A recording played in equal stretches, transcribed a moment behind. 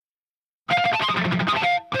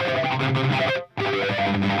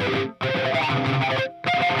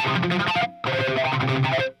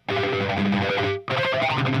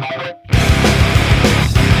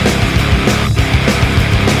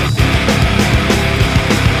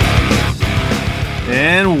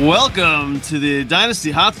And welcome to the Dynasty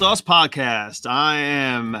Hot Sauce Podcast. I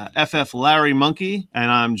am FF Larry Monkey, and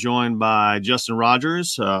I'm joined by Justin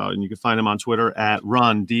Rogers. And you can find him on Twitter at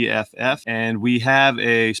RunDFF. And we have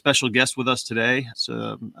a special guest with us today. It's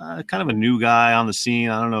kind of a new guy on the scene.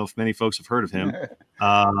 I don't know if many folks have heard of him.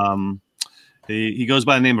 He goes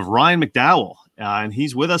by the name of Ryan McDowell. And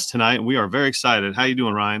he's with us tonight, and we are very excited. How you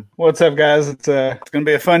doing, Ryan? What's up, guys? It's going to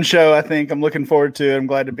be a fun show, I think. I'm looking forward to it. I'm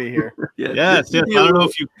glad to be here. Yes. I don't know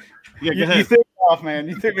if you... Yeah, go ahead. You threw me off, man.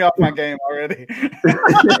 You threw me off my game already.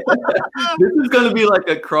 This is going to be like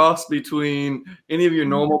a cross between any of your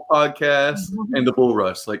normal podcasts and the Bull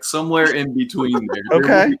Rush, like somewhere in between there.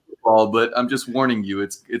 Okay. But I'm just warning you,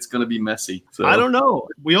 it's going to be messy. So. I don't know.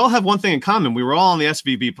 We all have one thing in common. We were all on the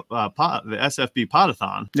SFB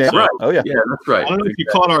Podathon. Yeah. So, right. Oh, yeah. Yeah, that's right. I don't know if you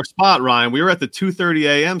caught our spot, Ryan. We were at the 2:30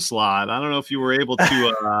 a.m. slot. I don't know if you were able to,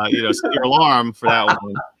 set your alarm for that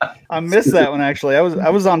one. I missed that one, actually. I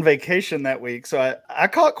was on vacation that week, so I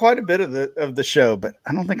caught quite a bit of the show, but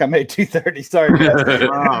I don't think I made 2:30. Sorry, guys.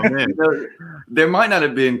 Oh, man. There might not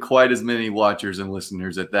have been quite as many watchers and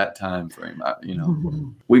listeners at that time frame.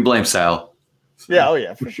 We blame Sal. So. Yeah, oh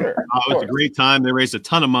yeah, for sure. It was a great time. They raised a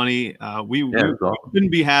ton of money. We couldn't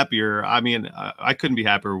be happier. I mean, I couldn't be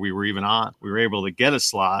happier we were even on. We were able to get a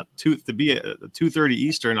slot to be at 2:30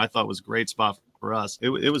 Eastern. I thought was a great spot for us. It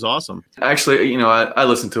was awesome. Actually, I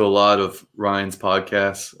listened to a lot of Ryan's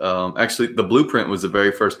podcasts. Actually, The Blueprint was the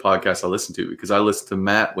very first podcast I listened to because I listened to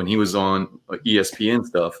Matt when he was on ESPN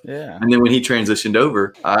stuff. Yeah. And then when he transitioned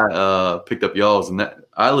over, I picked up y'all's, and that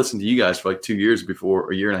I listened to you guys for like 2 years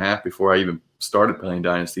a year and a half before I even started playing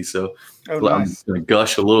Dynasty. So nice. I'm just going to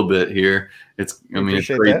gush a little bit here. It's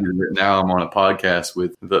crazy that now I'm on a podcast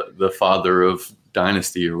with the father of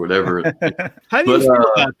Dynasty or whatever. How do you feel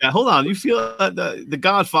about that? Hold on. You feel the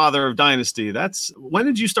godfather of Dynasty. When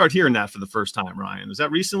did you start hearing that for the first time, Ryan? Was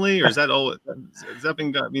that recently, or is that old? Has that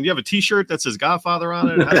been? I mean, do you have a T-shirt that says Godfather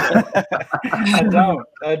on it?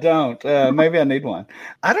 I don't. Maybe I need one.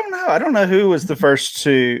 I don't know. I don't know who was the first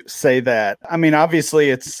to say that. I mean,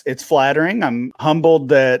 obviously, it's flattering. I'm humbled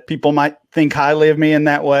that people might think highly of me in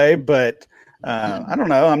that way, but. I don't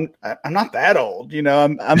know. I'm not that old,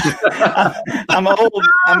 I'm old.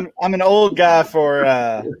 I'm an old guy for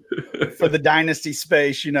the Dynasty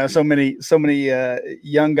space. So many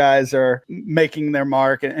young guys are making their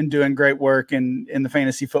mark and doing great work in the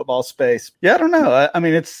fantasy football space. Yeah, I don't know. I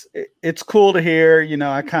mean, it's cool to hear.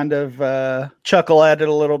 I kind of chuckle at it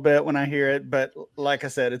a little bit when I hear it, but like I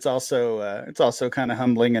said, it's also kind of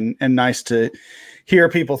humbling and nice to hear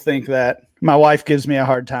people think that. My wife gives me a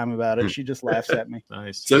hard time about it. She just laughs at me.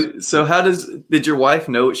 Nice. So did your wife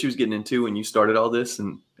know what she was getting into when you started all this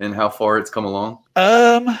and how far it's come along?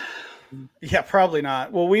 Yeah, probably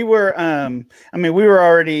not. Well, we were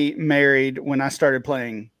already married when I started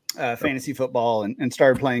playing fantasy football and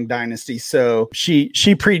started playing Dynasty. So she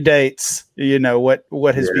predates,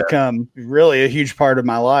 what has become really a huge part of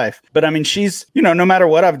my life. But I mean, she's, no matter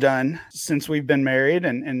what I've done since we've been married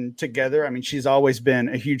and together, I mean, she's always been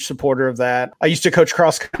a huge supporter of that. I used to coach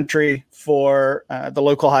cross country for the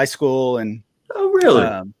local high school. And oh,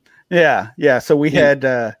 really? Yeah. So we had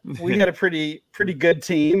a pretty good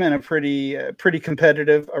team and a pretty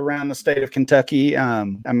competitive around the state of Kentucky. I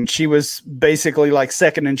mean, she was basically like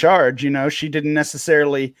second in charge. She didn't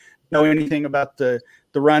necessarily know anything about the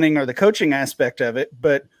running or the coaching aspect of it,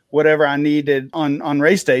 but whatever I needed on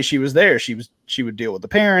race day, she was there. She would deal with the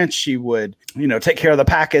parents. She would, take care of the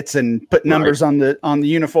packets and put numbers on the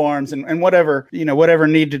uniforms and whatever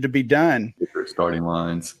needed to be done. Starting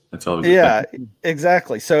lines. That's all. Yeah,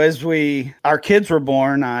 exactly. So as our kids were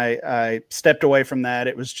born, I stepped away from that.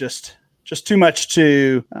 It was just too much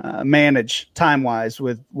to manage time-wise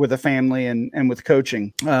with a family and with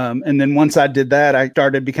coaching. And then once I did that, I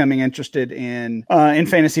started becoming interested in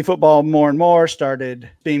fantasy football more and more, started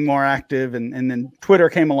being more active. And then Twitter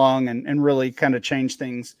came along and really kind of changed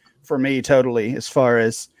things for me totally as far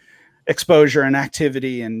as exposure and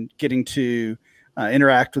activity and getting to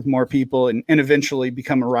interact with more people and eventually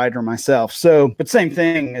become a writer myself. So, but same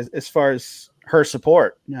thing as far as her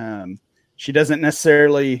support. She doesn't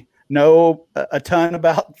necessarily know a ton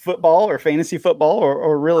about football or fantasy football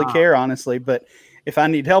or really care, honestly. But if I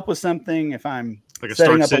need help with something, if I'm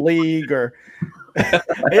setting up a league or I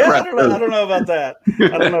don't know about that.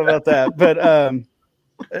 But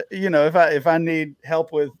if I need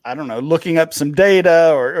help with, looking up some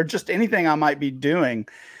data or just anything I might be doing,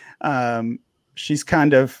 she's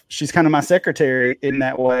kind of my secretary in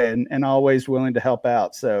that way and always willing to help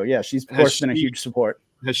out. So yeah, she's of course been a huge support.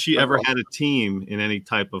 Has she ever had a team in any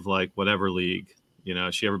type of whatever league?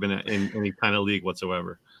 Has she ever been in any kind of league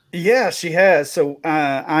whatsoever? Yeah, she has. So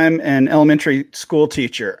I'm an elementary school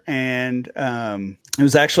teacher, and it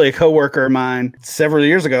was actually a coworker of mine several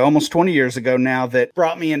years ago, almost 20 years ago now, that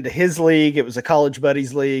brought me into his league. It was a College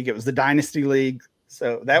Buddies League. It was the Dynasty League.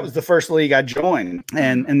 So that was the first league I joined,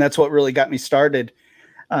 and that's what really got me started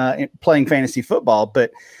playing fantasy football.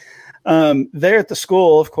 But there at the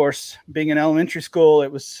school, of course, being an elementary school,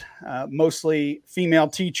 it was mostly female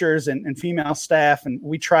teachers and female staff. And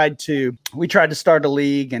we tried to start a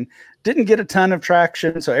league and didn't get a ton of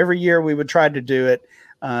traction. So every year we would try to do it.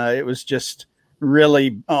 It was just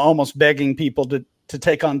really almost begging people to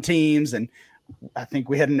take on teams. And I think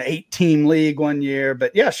we had an 8-team league one year,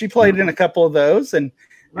 but yeah, she played in a couple of those and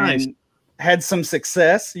had some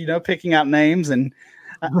success, picking out names and,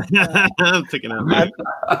 picking out.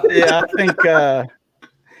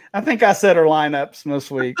 I think I set her lineups most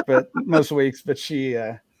weeks, but she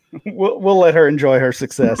we'll let her enjoy her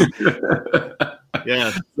success.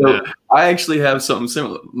 Yeah. So I actually have something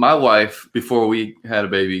similar. My wife, before we had a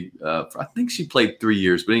baby, I think she played 3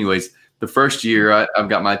 years, but anyways, the first year I've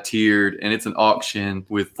got my tiered, and it's an auction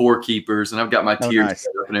with 4 keepers, and I've got my tiered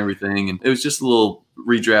set up and everything. And it was just a little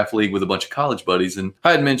redraft league with a bunch of college buddies. And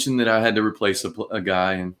I had mentioned that I had to replace a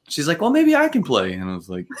guy, and she's like, well, maybe I can play. And I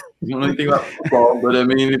was like, you don't know anything about football, but I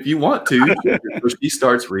mean, if you want to. So she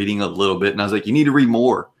starts reading a little bit, and I was like, you need to read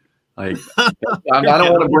more. Like, I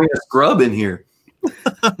don't want to bring a scrub in here.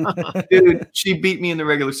 Dude, she beat me in the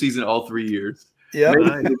regular season all 3 years. Yeah,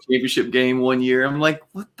 the championship game one year. I'm like,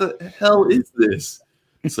 what the hell is this?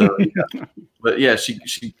 So, yeah. But yeah,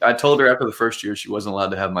 I told her after the first year she wasn't allowed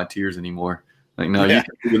to have my tiers anymore. Like, no, you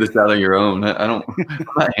can figure this out on your own. I'm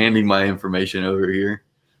not handing my information over here.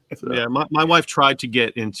 So. Yeah, my wife tried to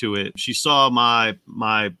get into it. She saw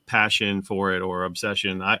my passion for it, or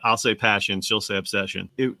obsession. I'll say passion. She'll say obsession.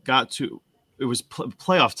 It was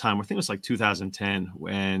playoff time. I think it was like 2010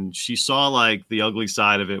 when she saw like the ugly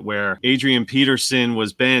side of it, where Adrian Peterson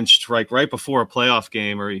was benched right before a playoff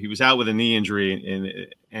game, or he was out with a knee injury.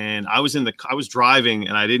 And I was driving,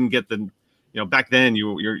 and I didn't get back then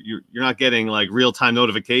you're not getting like real time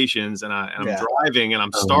notifications, and I'm driving, and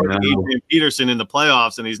I'm starting Adrian Peterson in the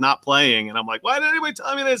playoffs, and he's not playing, and I'm like, why did anybody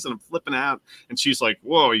tell me this? And I'm flipping out, and she's like,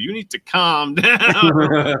 whoa, you need to calm down.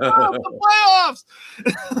 The playoffs.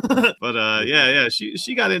 But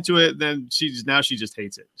she got into it. Then she just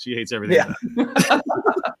hates it. She hates everything. Yeah.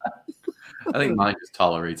 I think mine just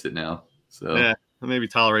tolerates it now. So yeah, maybe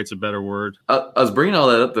tolerate's a better word. I was bringing all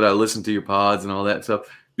that up, that I listened to your pods and all that stuff,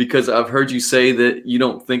 because I've heard you say that you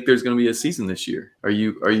don't think there's going to be a season this year. Are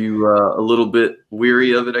you a little bit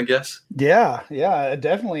weary of it, I guess? Yeah, I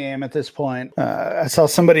definitely am at this point. I saw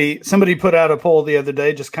somebody put out a poll the other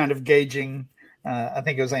day, just kind of gauging. I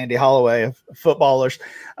think it was Andy Holloway of footballers,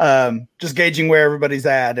 just gauging where everybody's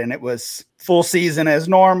at, and it was full season as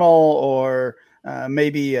normal, or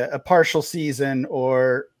maybe a partial season,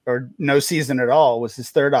 or no season at all was his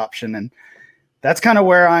third option, and that's kind of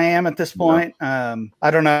where I am at this point. I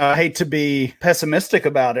don't know. I hate to be pessimistic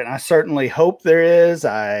about it. I certainly hope there is.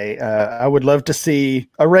 I would love to see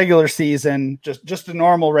a regular season, just a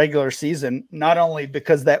normal regular season, not only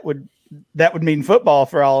because that would mean football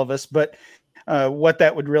for all of us, but what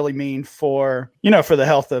that would really mean for the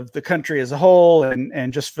health of the country as a whole,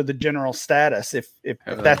 and just for the general status. If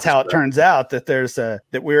that's how it turns out, that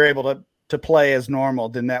that we're able to play as normal,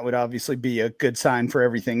 then that would obviously be a good sign for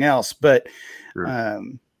everything else. But sure.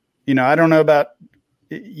 I don't know about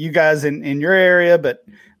you guys in your area, but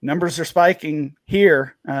numbers are spiking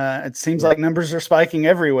here. It seems like numbers are spiking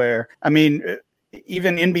everywhere. I mean,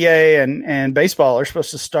 even NBA and baseball are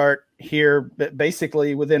supposed to start here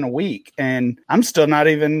basically within a week, and I'm still not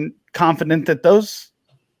even confident that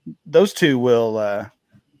those two will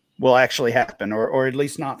actually happen, or at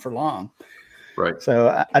least not for long. Right.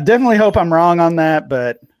 So I definitely hope I'm wrong on that,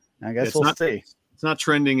 but I guess we'll see. It's not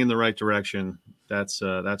trending in the right direction. That's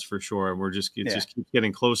for sure. Just keeps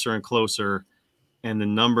getting closer and closer, and the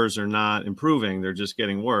numbers are not improving. They're just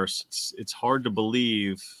getting worse. It's hard to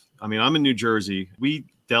believe. I mean, I'm in New Jersey. We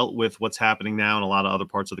dealt with what's happening now in a lot of other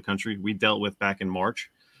parts of the country. We dealt with back in March,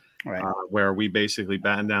 right, where we basically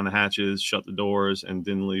battened down the hatches, shut the doors, and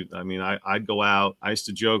didn't leave. I mean, I'd go out. I used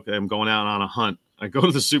to joke that I'm going out on a hunt. I go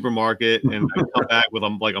to the supermarket and I come back with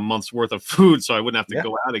like a month's worth of food, so I wouldn't have to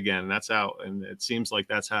go out again. And that's how. And it seems like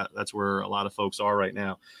that's where a lot of folks are right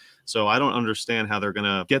now. So I don't understand how they're going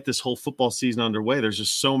to get this whole football season underway. There's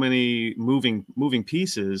just so many moving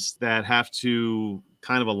pieces that have to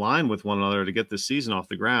kind of align with one another to get this season off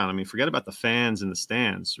the ground. I mean, forget about the fans in the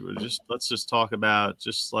stands. Let's just talk about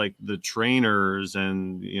just like the trainers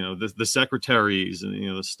and, the secretaries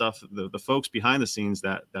and, the stuff, the folks behind the scenes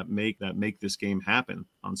that make this game happen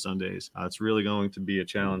on Sundays. It's really going to be a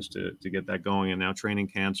challenge to get that going. And now training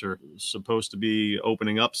camps are supposed to be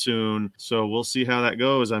opening up soon. So we'll see how that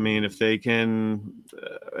goes. I mean, if they can,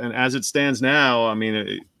 and as it stands now, I mean,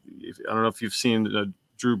 I don't know if you've seen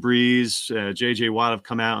Drew Brees, J.J. Watt have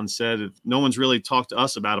come out and said no one's really talked to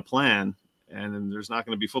us about a plan, and there's not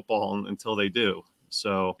going to be football until they do.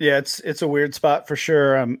 So yeah, it's a weird spot for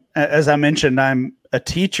sure. As I mentioned, I'm a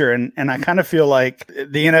teacher, and I kind of feel like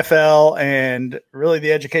the NFL and really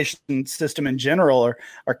the education system in general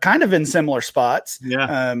are kind of in similar spots.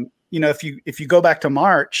 Yeah. If you go back to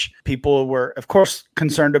March, people were, of course,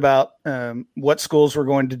 concerned about what schools were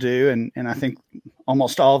going to do, and I think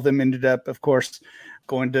almost all of them ended up, of course,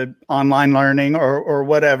 going to online learning or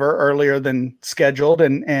whatever earlier than scheduled,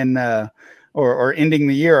 and or ending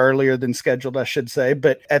the year earlier than scheduled, I should say.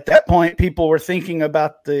 But at that point, people were thinking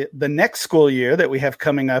about the next school year that we have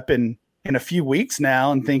coming up in a few weeks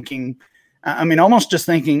now, and thinking, I mean, almost just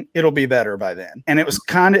thinking it'll be better by then. And it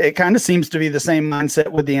kind of seems to be the same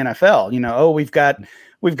mindset with the NFL.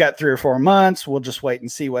 We've got 3 or 4 months. We'll just wait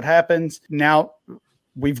and see what happens. Now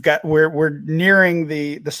we're nearing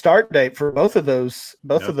the start date for both of those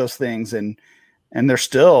things, and they're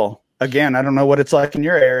still, again, I don't know what it's like in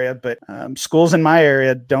your area, but schools in my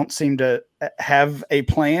area don't seem to have a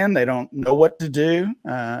plan. They don't know what to do.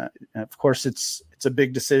 Of course, it's a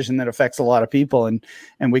big decision that affects a lot of people,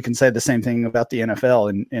 and we can say the same thing about the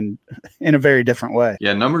NFL in a very different way.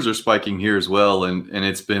 Yeah, numbers are spiking here as well, and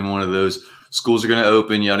it's been one of those, schools are going to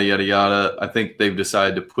open, yada, yada, yada. I think they've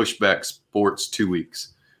decided to push back sports 2 weeks.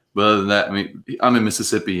 But other than that, I mean, I'm in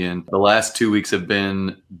Mississippi, and the last 2 weeks have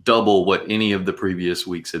been double what any of the previous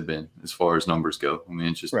weeks had been as far as numbers go. I mean,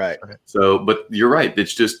 it's just right. So, but you're right.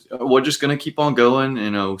 It's just, we're just going to keep on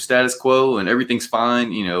going, status quo, and everything's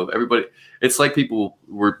fine. Everybody, it's like people,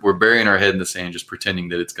 we're burying our head in the sand, just pretending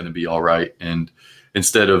that it's going to be all right, and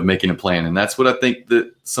instead of making a plan. And that's what I think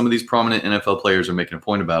that some of these prominent NFL players are making a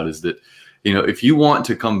point about, is that, if you want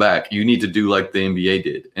to come back, you need to do like the NBA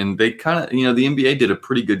did. And they kind of, the NBA did a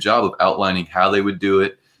pretty good job of outlining how they would do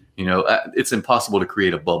it. It's impossible to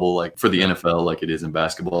create a bubble like for the NFL, like it is in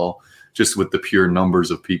basketball, just with the pure numbers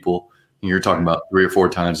of people. You're talking about 3 or 4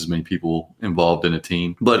 times as many people involved in a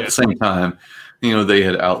team. But at the same time, they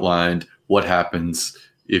had outlined what happens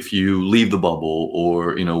if you leave the bubble,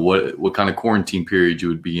 or, what kind of quarantine period you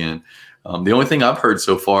would be in. The only thing I've heard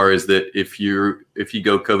so far is that if you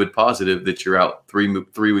go COVID positive, that you're out 3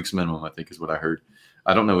 weeks minimum, I think is what I heard.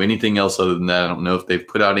 I don't know anything else other than that. I don't know if they've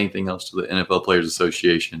put out anything else to the NFL Players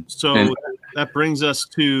Association. So that brings us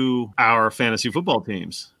to our fantasy football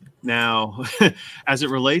teams. Now, as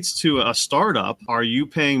it relates to a startup, are you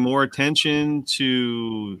paying more attention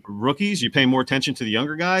to rookies? You paying more attention to the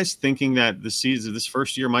younger guys, thinking that this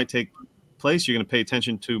first year might take place? You're going to pay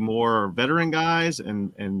attention to more veteran guys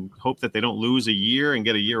and hope that they don't lose a year and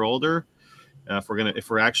get a year older. If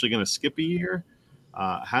we're actually going to skip a year,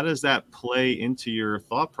 how does that play into your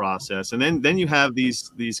thought process? And then you have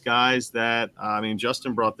these guys that,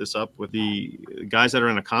 Justin brought this up with the guys that are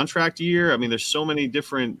in a contract year. I mean, there's so many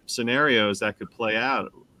different scenarios that could play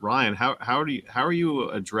out. Ryan, how are you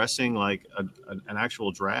addressing like an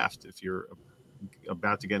actual draft if you're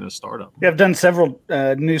about to get in a startup? Yeah, I've done several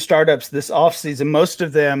new startups this offseason. Most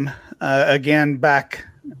of them, again, back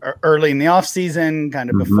early in the offseason, kind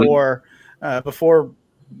of before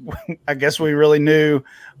I guess we really knew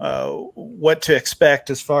what to expect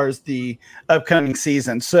as far as the upcoming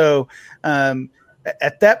season. So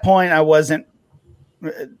at that point,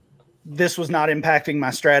 this was not impacting my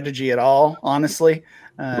strategy at all, honestly.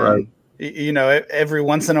 Right. Every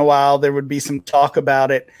once in a while there would be some talk about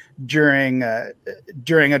it during a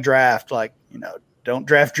draft, like, don't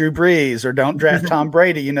draft Drew Brees or don't draft Tom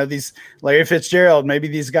Brady. These Larry Fitzgerald, maybe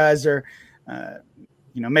these guys are,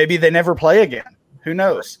 maybe they never play again. Who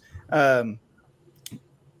knows? But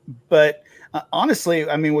honestly,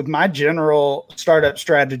 I mean, with my general startup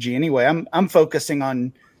strategy anyway, I'm focusing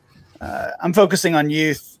on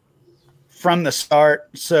youth from the start.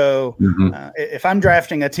 So if I'm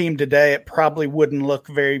drafting a team today, it probably wouldn't look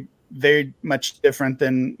very, very much different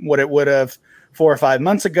than what it would have 4 or 5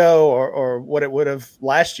 months ago, or what it would have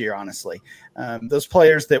last year, honestly. Those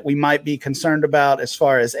players that we might be concerned about as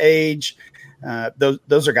far as age,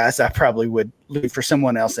 those are guys I probably would leave for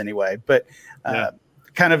someone else anyway. But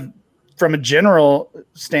kind of from a general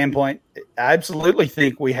standpoint, I absolutely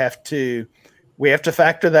think we have to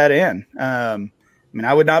factor that in. mean,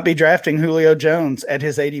 I would not be drafting Julio Jones at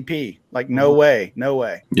his ADP. Like, no way.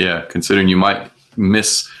 Yeah, considering you might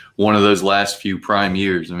miss one of those last few prime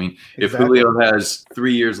years. I mean, if Julio has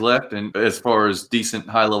 3 years left, and as far as decent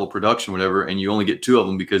high-level production, whatever, and you only get 2 of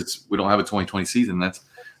them because we don't have a 2020 season, that's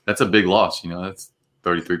a big loss. That's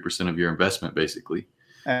 33% of your investment, basically.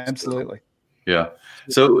 Absolutely. So, yeah.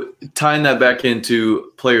 So tying that back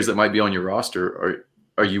into players that might be on your roster,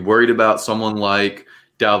 are you worried about someone like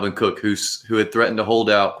Dalvin Cook, who had threatened to hold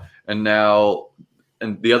out, and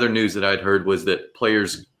the other news that I'd heard was that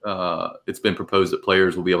players, it's been proposed that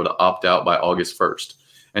players will be able to opt out by August 1st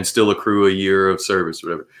and still accrue a year of service or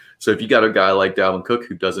whatever. So if you got a guy like Dalvin Cook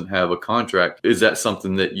who doesn't have a contract, is that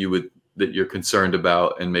something that you're concerned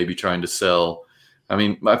about and maybe trying to sell? I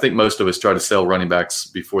mean, I think most of us try to sell running backs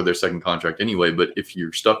before their second contract anyway, but if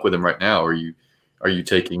you're stuck with them right now, are you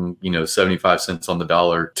taking, 75 cents on the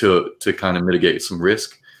dollar to kind of mitigate some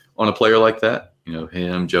risk on a player like that?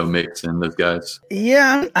 Him, Joe Mixon, those guys.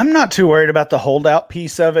 Yeah, I'm not too worried about the holdout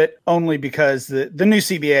piece of it, only because the new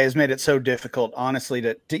CBA has made it so difficult, honestly,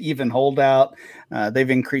 to even hold out. They've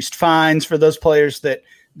increased fines for those players that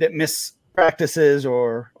miss practices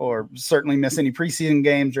or certainly miss any preseason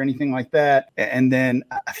games or anything like that. And then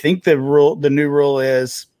I think the new rule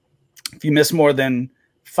is if you miss more than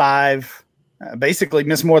 5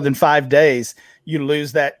 days, you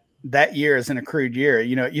lose that year as an accrued year.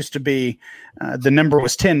 It used to be the number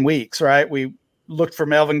was 10 weeks, right? We looked for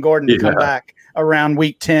Melvin Gordon to come back around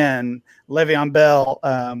week 10, Le'Veon Bell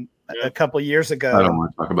a couple of years ago. I don't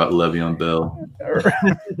want to talk about Le'Veon Bell.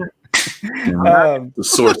 It's a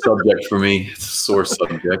sore subject for me. It's a sore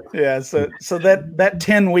subject. Yeah. So that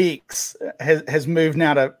 10 weeks has moved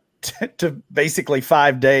now to basically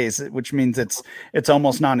 5 days, which means it's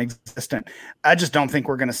almost non-existent. I just don't think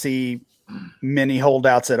we're going to see many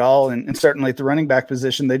holdouts at all. And certainly at the running back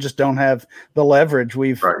position, they just don't have the leverage.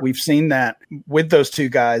 We've seen that with those 2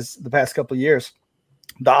 guys the past couple of years.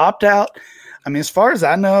 The opt-out, I mean, as far as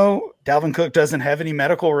I know, Dalvin Cook doesn't have any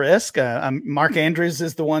medical risk. Mark Andrews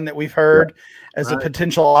is the one that we've heard as a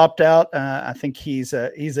potential opt-out. I think he's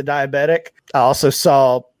a diabetic. I also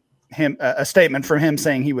saw a statement from him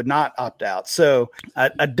saying he would not opt out. So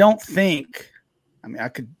I don't think, I mean, I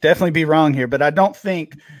could definitely be wrong here, but I don't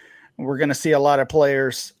think we're going to see a lot of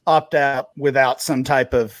players opt out without some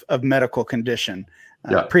type of medical condition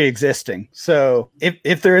pre-existing. So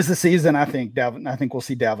if there is a season, I think we'll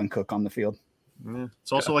see Dalvin Cook on the field. Yeah.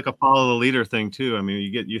 It's also like a follow the leader thing too. I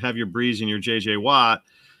mean, you have your Breeze and your JJ Watt,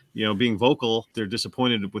 being vocal. They're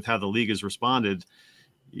disappointed with how the league has responded.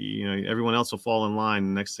 Everyone else will fall in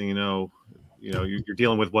line. Next thing you know, you're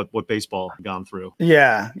dealing with what baseball has gone through.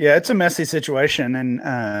 Yeah. It's a messy situation.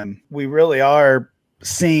 And we really are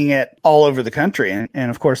seeing it all over the country. And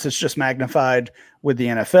of course, it's just magnified with the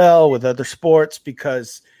NFL, with other sports,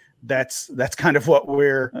 because that's kind of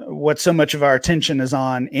what so much of our attention is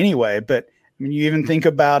on anyway. But I mean, you even think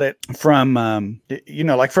about it from,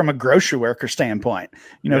 like from a grocery worker standpoint.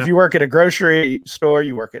 If you work at a grocery store,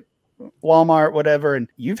 you work at Walmart, whatever, and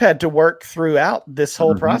you've had to work throughout this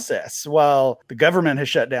whole process while the government has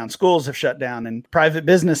shut down, schools have shut down, and private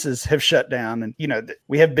businesses have shut down. And,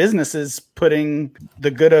 we have businesses putting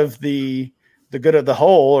the good of the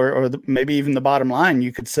whole, or maybe even the bottom line,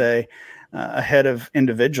 you could say, ahead of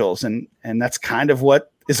individuals. And that's kind of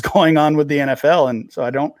what is going on with the NFL. And so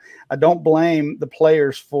I don't blame the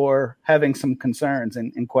players for having some concerns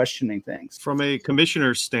and questioning things. From a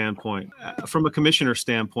commissioner standpoint, have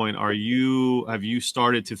you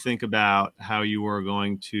started to think about how you are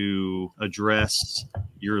going to address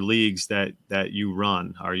your leagues that you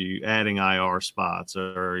run? Are you adding IR spots?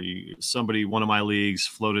 Or one of my leagues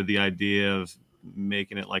floated the idea of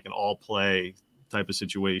making it like an all play type of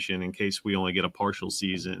situation in case we only get a partial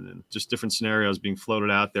season, and just different scenarios being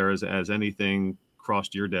floated out there. As anything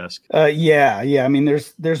crossed your desk? Yeah. I mean,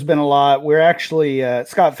 there's been a lot. We're actually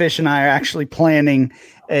Scott Fish and I are actually planning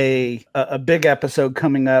a big episode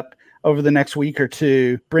coming up over the next week or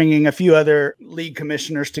two, bringing a few other league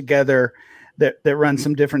commissioners together that run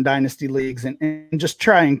some different dynasty leagues, and just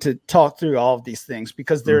trying to talk through all of these things,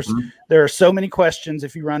 because there are so many questions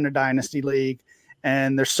if you run a dynasty league.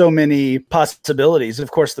 And there's so many possibilities.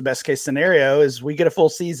 Of course, the best case scenario is we get a full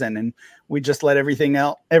season and we just let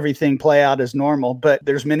everything play out as normal. But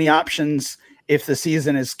there's many options if the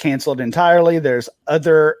season is canceled entirely. There's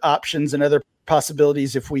other options and other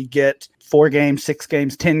possibilities if we get 4 games, 6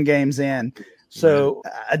 games, 10 games in. So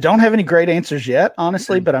I don't have any great answers yet,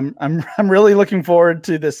 honestly, but I'm really looking forward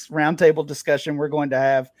to this roundtable discussion we're going to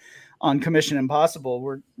have on Commission Impossible.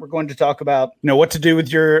 We're going to talk about, what to do with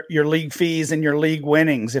your league fees and your league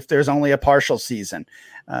winnings if there's only a partial season,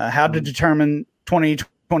 how to determine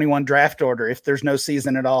 2021 draft order if there's no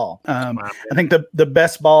season at all. I think the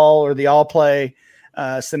best ball or the all play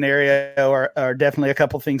scenario are definitely a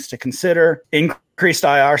couple things to consider. Increased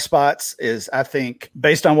IR spots is, I think,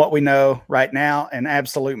 based on what we know right now, an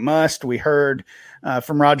absolute must. We heard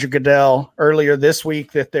from Roger Goodell earlier this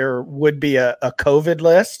week that there would be a COVID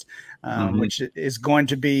list, which is going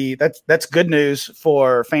to be that's good news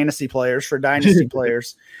for fantasy players, for dynasty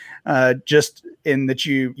players, just in that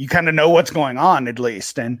you kind of know what's going on at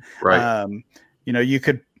least, and you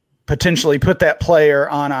could potentially put that player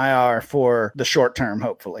on IR for the short term,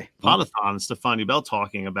 hopefully. Podathon, Stephanie Bell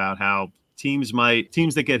talking about how teams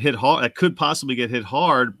that get hit hard, that could possibly get hit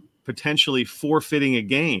hard, potentially forfeiting a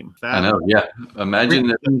game. I know. Yeah. Imagine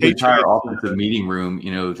the entire offensive meeting room,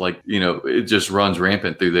 it just runs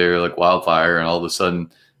rampant through there like wildfire. And all of a sudden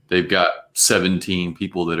they've got 17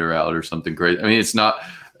 people that are out or something crazy. I mean, it's not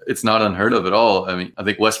unheard of at all. I mean, I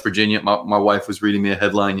think West Virginia, my wife was reading me a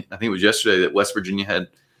headline, I think it was yesterday, that West Virginia had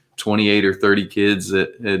 28 or 30 kids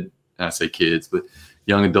that had, I say kids, but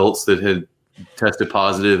young adults that had tested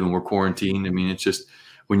positive and were quarantined. I mean, it's just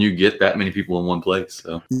when you get that many people in one place.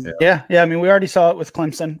 So yeah. I mean, we already saw it with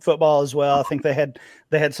Clemson football as well. I think they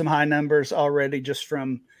had some high numbers already just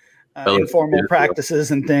from informal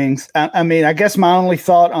practices and things. I mean, I guess my only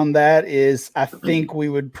thought on that is I think we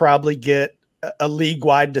would probably get a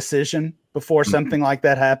league-wide decision before something like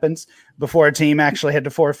that happens. Before a team actually had to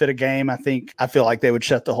forfeit a game, I feel like they would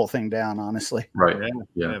shut the whole thing down, honestly. Right.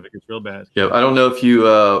 Yeah. If it gets real bad. Yeah. I don't know if you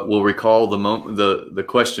will recall the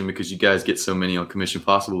question, because you guys get so many on Commission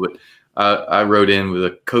Possible, but I wrote in with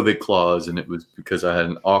a COVID clause, and it was because I had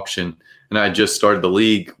an auction and I had just started the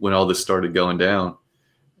league when all this started going down.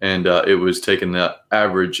 And it was taking the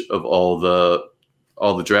average of all the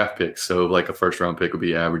draft picks. So like a first round pick would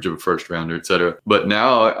be average of a first rounder, et cetera. But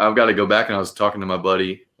now I've got to go back, and I was talking to my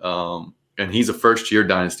buddy, and he's a first year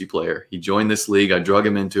dynasty player. He joined this league. I drug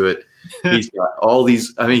him into it. He's got all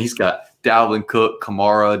these, he's got Dalvin Cook,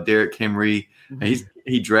 Kamara, Derrick Henry. He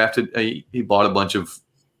bought a bunch of,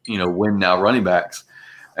 win now running backs.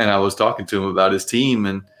 And I was talking to him about his team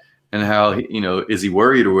and how, is he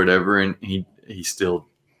worried or whatever. And he still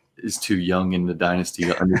is too young in the dynasty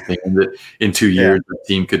to understand that in 2 years the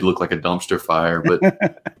team could look like a dumpster fire.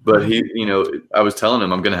 But he, I was telling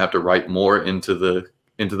him I'm going to have to write more into the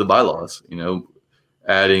bylaws,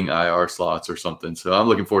 adding IR slots or something. So I'm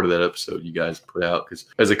looking forward to that episode you guys put out, because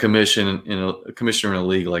as a commissioner in a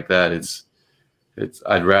league like that, it's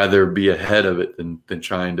I'd rather be ahead of it than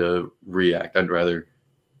trying to react. I'd rather,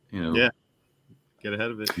 get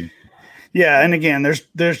ahead of it. Yeah, and again,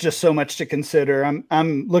 there's just so much to consider.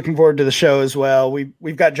 I'm looking forward to the show as well.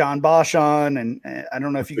 We've got John Bosch on, and I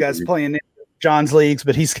don't know if you guys play in John's leagues,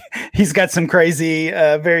 but he's got some crazy,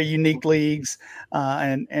 very unique leagues,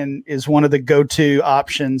 and is one of the go-to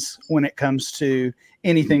options when it comes to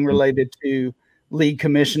anything related to league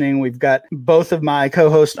commissioning. We've got both of my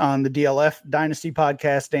co-hosts on the DLF Dynasty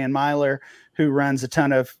podcast, Dan Myler, who runs a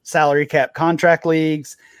ton of salary cap contract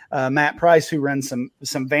leagues, Matt Price, who runs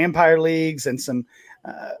some vampire leagues and some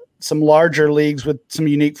larger leagues with some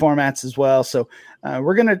unique formats as well. So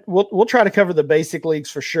we'll try to cover the basic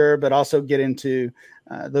leagues for sure, but also get into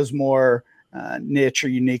those more niche or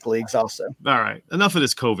unique leagues also. All right, enough of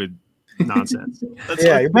this COVID nonsense.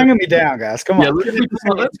 You're bringing me down, guys. Come on.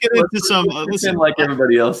 Let's get into some. Listen, like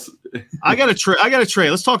everybody else. I got a trade.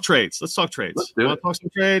 Let's talk trades. Let's talk some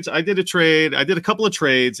trades. I did a trade. I did a couple of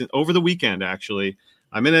trades over the weekend, actually.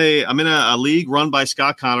 I'm in a league run by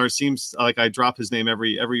Scott Connor. It seems like I drop his name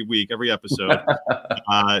every week, every episode.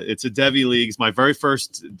 It's a Devy league. It's my very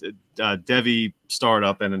first Devy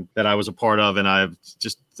startup and that I was a part of, and I've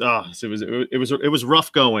just it was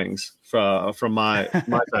rough goings from my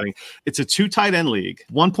setting. It's a 2 tight end league,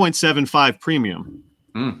 1.75 premium,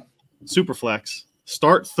 super flex.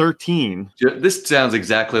 Start 13. This sounds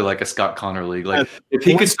exactly like a Scott Connor league. Like if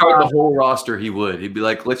he could start the whole roster, he would. He'd be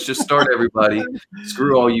like, "Let's just start everybody.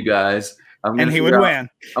 Screw all you guys." And he would win.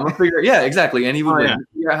 I'm gonna figure. Yeah, exactly. And he would win.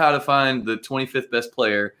 Figure out how to find the 25th best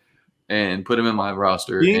player and put him in my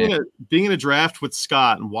roster. Being in a draft with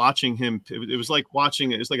Scott and watching him, it was like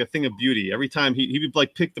a thing of beauty. Every time he would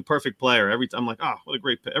like pick the perfect player. Every time I'm like, oh, what a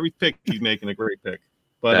great pick. Every pick he's making a great pick.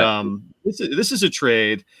 But this is a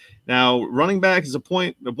trade. Now, running back is a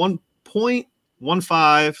 1.15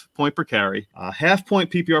 point per carry, half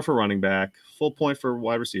point PPR for running back, full point for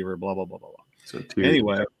wide receiver, blah, blah, blah, blah, blah. So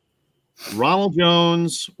anyway, Ronald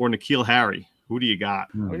Jones or N'Keal Harry? Who do you got?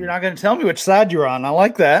 Well, you're not going to tell me which side you're on. I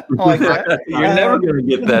like that. You're never going to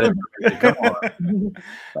get that information. Come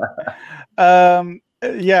on.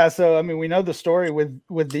 Yeah, so I mean, we know the story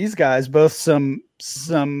with these guys, both some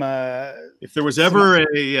if there was ever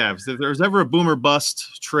a boomer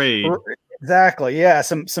bust trade. Exactly. Yeah,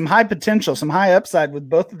 some high potential, some high upside with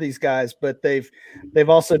both of these guys, but they've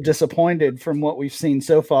also disappointed from what we've seen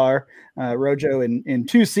so far. Rojo in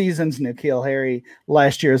 2 seasons, N'Keal Harry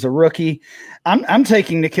last year as a rookie. I'm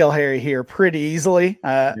taking N'Keal Harry here pretty easily.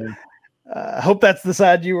 I hope that's the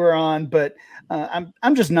side you were on, but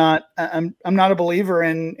I'm just not. I'm not a believer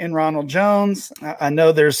in Ronald Jones. I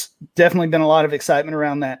know there's definitely been a lot of excitement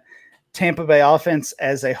around that Tampa Bay offense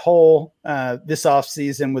as a whole this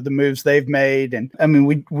offseason with the moves they've made, and I mean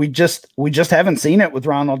we just haven't seen it with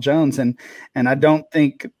Ronald Jones, and I don't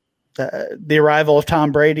think the arrival of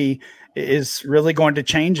Tom Brady is really going to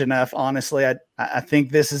change enough. Honestly, I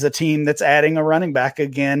think this is a team that's adding a running back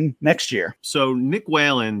again next year. So Nick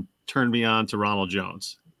Whalen turned me on to Ronald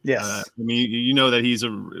Jones. Yes. I mean, you know that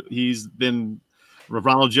he's been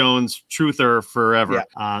Ronald Jones truther forever.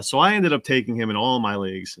 Yeah. So I ended up taking him in all of my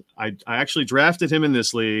leagues. I actually drafted him in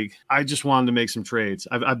this league. I just wanted to make some trades.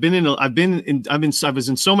 I was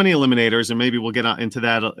in so many eliminators, and maybe we'll get into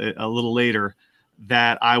that a little later,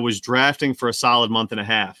 that I was drafting for a solid month and a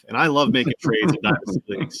half. And I love making trades in dynasty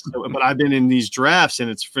leagues. But I've been in these drafts, and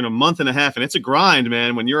it's been a month and a half, and it's a grind,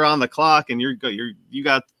 man. When you're on the clock and you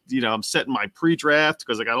got I'm setting my pre-draft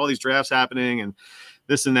because I got all these drafts happening and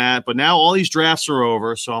this and that. But now all these drafts are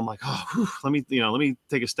over, so I'm like, let me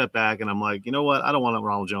take a step back, and I'm like, you know what? I don't want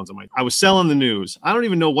Ronald Jones. I was selling the news. I don't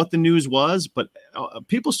even know what the news was, but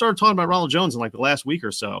people started talking about Ronald Jones in like the last week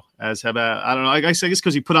or so. I don't know. I guess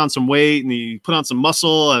because he put on some weight and he put on some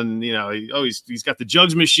muscle, and he's got the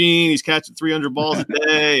jugs machine. He's catching 300 balls a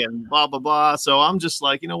day, and blah blah blah. So I'm just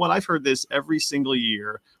like, you know what? I've heard this every single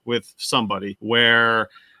year with somebody where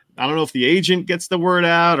I don't know if the agent gets the word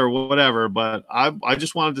out or whatever, but I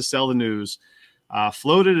just wanted to sell the news,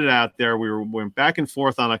 floated it out there. We went back and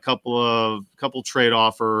forth on a couple trade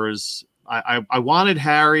offers. I wanted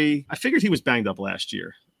Harry. I figured he was banged up last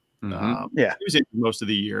year. Mm-hmm. He was in most of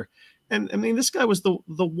the year. And I mean, this guy was the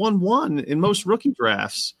 1-1 in most rookie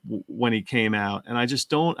drafts when he came out. And I just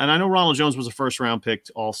don't, and I know Ronald Jones was a first round pick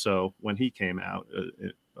also when he came out,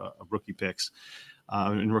 rookie picks.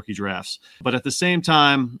 In rookie drafts. But at the same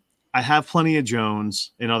time, I have plenty of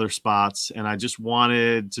Jones in other spots, and I just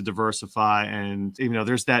wanted to diversify. And,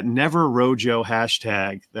 there's that never Rojo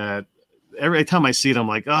hashtag that every time I see it, I'm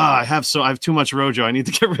like, I have too much Rojo. I need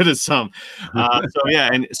to get rid of some.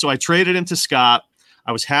 So I traded him to Scott.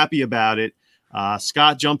 I was happy about it.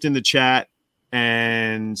 Scott jumped in the chat,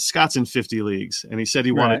 and Scott's in 50 leagues, and he said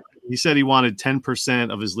he wanted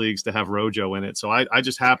 10% of his leagues to have Rojo in it. So I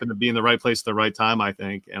just happened to be in the right place at the right time, I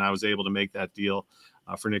think, and I was able to make that deal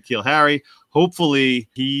for N'Keal Harry. Hopefully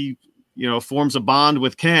he, forms a bond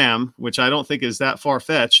with Cam, which I don't think is that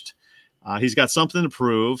far-fetched. He's got something to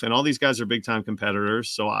prove, and all these guys are big-time competitors.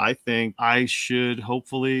 So I think I should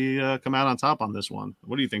hopefully come out on top on this one.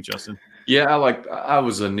 What do you think, Justin? Yeah, I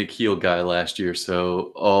was a N'Keal guy last year,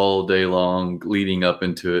 so all day long leading up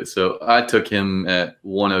into it. So I took him at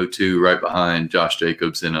 102, right behind Josh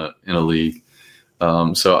Jacobs in a league.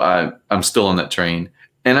 So I'm still on that train,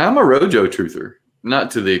 and I'm a Rojo truther,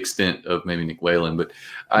 not to the extent of maybe Nick Whalen, but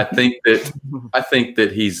I think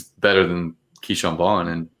that he's better than Keyshawn Vaughn,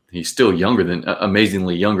 and he's still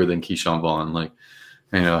amazingly younger than Keyshawn Vaughn. Like,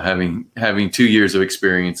 having 2 years of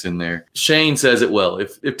experience in there. Shane says it well.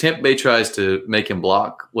 If Tampa Bay tries to make him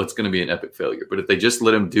block, what's going to be an epic failure. But if they just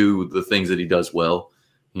let him do the things that he does well,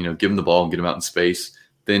 give him the ball and get him out in space,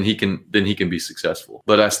 then he can be successful.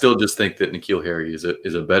 But I still just think that N'Keal Harry is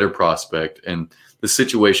a better prospect, and the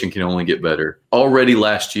situation can only get better. Already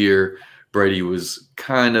last year, Brady was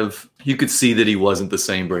you could see that he wasn't the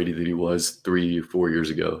same Brady that he was 3 or 4 years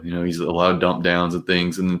ago. He's a lot of dump downs and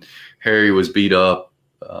things, and Harry was beat up.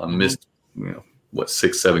 Missed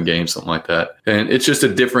 6-7 games, something like that, and it's just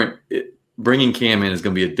bringing Cam in is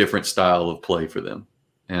going to be a different style of play for them,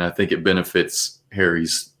 and I think it benefits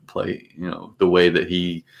Harry's play, the way that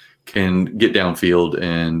he can get downfield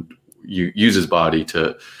and use his body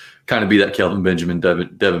to kind of be that Kelvin Benjamin,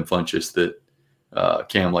 Devin Funchess that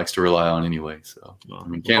Cam likes to rely on anyway. So,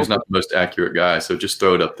 Cam's not the most accurate guy, so just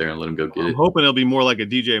throw it up there and let him go get it. I'm hoping it'll be more like a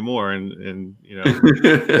DJ Moore and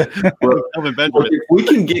well, Kelvin Benjamin. If we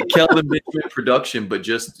can get Kelvin Benjamin production, but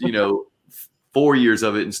just 4 years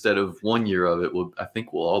of it instead of 1 year of it, I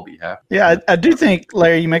think we'll all be happy. Yeah, I do think,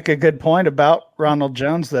 Larry, you make a good point about Ronald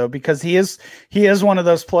Jones, though, because he is one of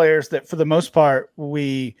those players that, for the most part,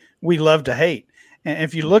 we love to hate. And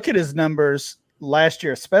if you look at his numbers last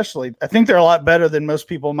year, especially, I think they're a lot better than most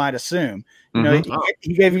people might assume.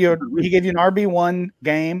 He gave you an RB1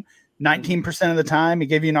 game. 19% of the time. He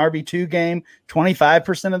gave you an RB2 game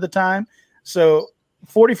 25% of the time. So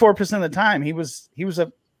 44% of the time, he was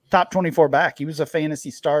a top 24 back. He was a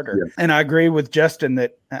fantasy starter. Yeah. And I agree with Justin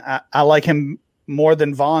that I like him more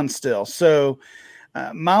than Vaughn still. So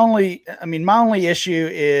my only issue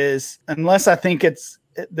is, unless I think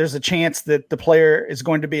there's a chance that the player is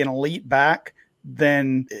going to be an elite back,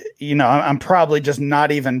 then, I'm probably just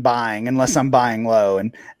not even buying unless I'm buying low.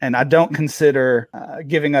 And I don't consider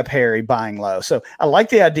giving up Harry buying low. So I like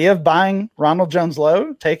the idea of buying Ronald Jones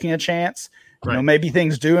low, taking a chance. Right. Maybe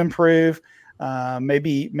things do improve.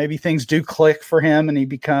 Maybe things do click for him and he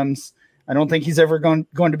becomes, I don't think he's ever going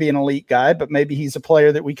to be an elite guy, but maybe he's a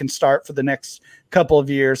player that we can start for the next couple of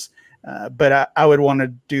years. But I would want to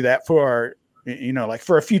do that for like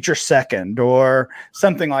for a future second or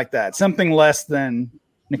something like that, something less than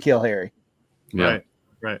N'Keal Harry. Yeah.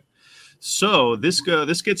 Right. So this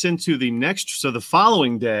gets into the next. So the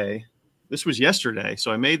following day, this was yesterday.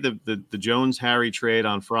 So I made the Jones Harry trade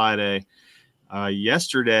on Friday.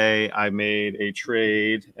 Yesterday I made a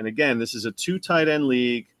trade, and again, this is a 2 tight end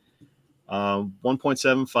league,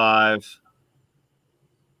 1.75.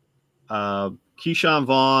 Keyshawn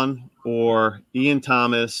Vaughn or Ian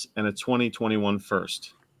Thomas and a 2021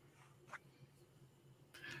 first.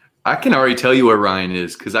 I can already tell you where Ryan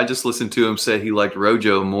is because I just listened to him say he liked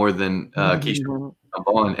Rojo more than Keyshawn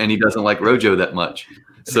Vaughn, and he doesn't like Rojo that much.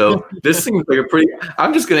 So this seems like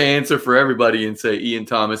I'm just going to answer for everybody and say Ian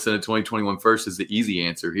Thomas and a 2021 first is the easy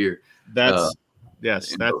answer here. That's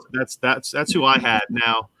who I had.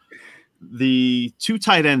 Now, the 2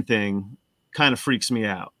 tight end thing kind of freaks me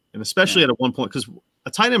out. And especially at a 1 point, because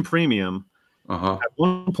a tight end premium at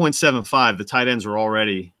 1.75, the tight ends are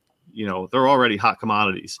already, they're already hot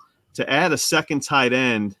commodities. To add a second tight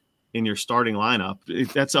end in your starting lineup,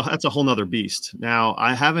 that's a whole nother beast. Now,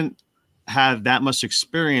 I haven't had that much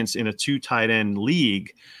experience in a 2 tight end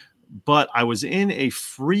league, but I was in a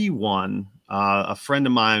free one. A friend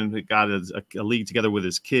of mine got a league together with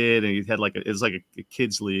his kid, and he had it was like a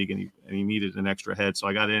kids league, and he needed an extra head. So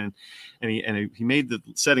I got in, and he made the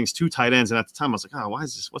settings 2 tight ends. And at the time I was like, why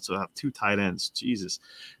is this? What's about 2 tight ends? Jesus.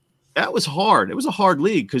 That was hard. It was a hard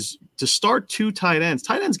league because to start 2 tight ends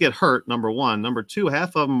get hurt. Number one, number two,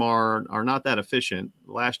 half of them are not that efficient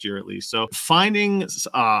last year, at least. So finding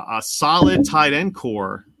a solid tight end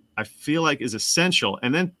core, I feel like is essential.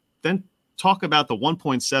 And then talk about the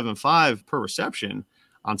 1.75 per reception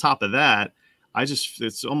on top of that.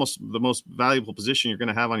 It's almost the most valuable position you're going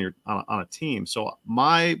to have on a team. So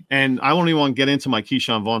and I won't even want to get into my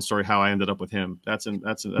Keyshawn Vaughn story, how I ended up with him. That's an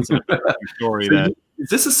story. Is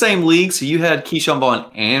this the same league? So you had Keyshawn Vaughn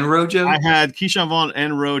and Rojo? I had Keyshawn Vaughn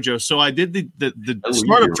and Rojo. So I did the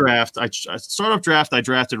startup draft. I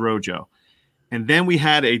drafted Rojo, and then we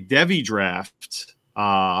had a Devy draft.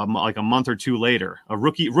 Like a month or two later, a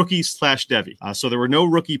rookie/Devy. So there were no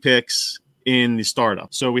rookie picks in the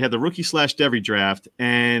startup. So we had the rookie/Devy draft,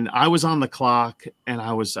 and I was on the clock, and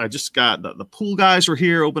I just got the pool guys were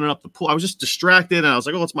here opening up the pool. I was just distracted, and I was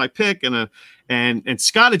like, "Oh, it's my pick!" And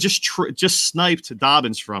Scott had just sniped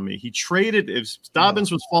Dobbins from me. He traded. If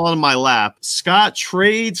Dobbins was falling in my lap, Scott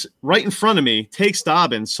trades right in front of me, takes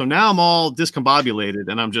Dobbins. So now I'm all discombobulated,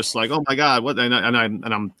 and I'm just like, "Oh my God, what?" And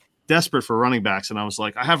I'm desperate for running backs, and I was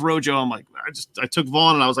like, I have Rojo. I'm like, I took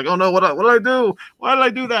Vaughn, and I was like, oh no, what did I do? Why did I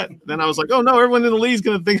do that? Then I was like, oh no, everyone in the league is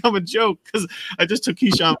gonna think I'm a joke because I just took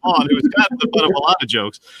Keyshawn Vaughn, who was kind of the butt of a lot of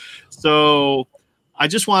jokes. So I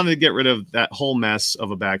just wanted to get rid of that whole mess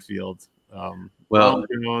of a backfield.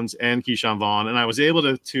 Jones and Keyshawn Vaughn, and I was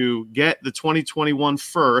able to get the 2021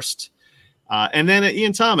 first. And then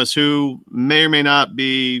Ian Thomas, who may or may not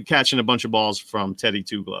be catching a bunch of balls from Teddy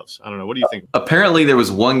Two Gloves. I don't know. What do you think? Apparently, there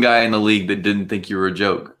was one guy in the league that didn't think you were a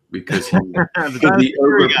joke because he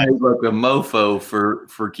overpaid like a mofo for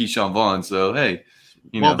Keyshawn Vaughn. So, hey,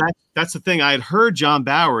 that's the thing. I had heard John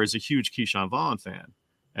Bauer is a huge Keyshawn Vaughn fan,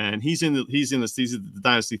 and he's in the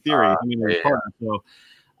Dynasty Theory. So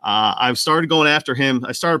I started going after him.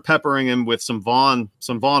 I started peppering him with some Vaughn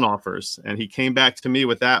offers, and he came back to me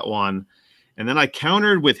with that one. And then I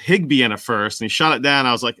countered with Higbee in a first, and he shot it down.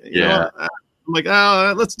 I was like, I'm like,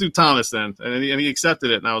 let's do Thomas then. And he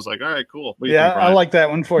accepted it, and I was like, all right, cool. Yeah, I like that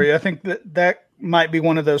one for you. I think that might be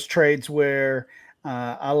one of those trades where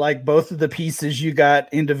I like both of the pieces you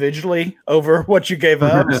got individually over what you gave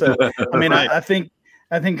up. So, I mean, right. I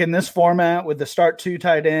think in this format with the start 2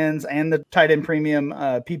 tight ends and the tight end premium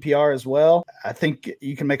PPR as well, I think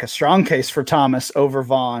you can make a strong case for Thomas over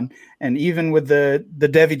Vaughn. And even with the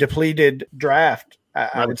Devy depleted draft,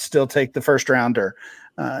 I would still take the first rounder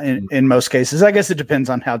in most cases. I guess it depends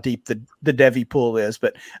on how deep the Devy pool is,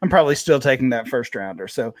 but I'm probably still taking that first rounder.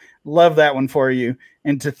 So love that one for you.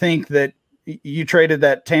 And to think that you traded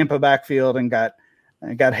that Tampa backfield and got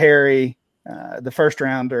Harry, the first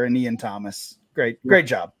rounder, and Ian Thomas. Great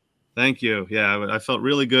job. Thank you. Yeah, I felt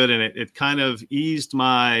really good, and it kind of eased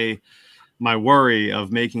my worry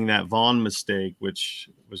of making that Vaughn mistake, which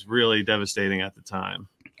was really devastating at the time.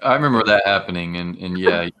 I remember that happening, and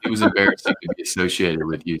yeah, it was embarrassing to be associated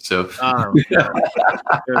with you. So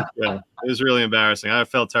it was really embarrassing. I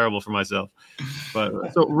felt terrible for myself.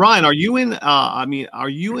 But so Ryan, are you in? Are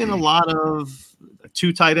you in a lot of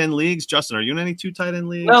 2 tight end leagues? Justin, are you in any 2 tight end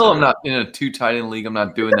leagues? No, I'm not in a 2 tight end league. I'm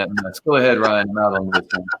not doing that mess. Go ahead, Ryan. I'm out on this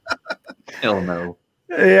one. Hell no.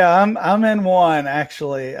 Yeah, I'm in one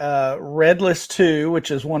actually. Redless 2,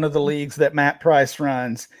 which is one of the leagues that Matt Price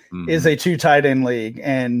runs, is a 2 tight end league,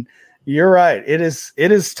 and you're right. It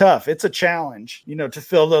is tough. It's a challenge, to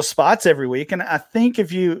fill those spots every week. And I think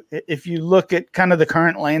if you look at kind of the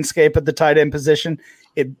current landscape of the tight end position,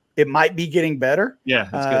 it might be getting better. Yeah,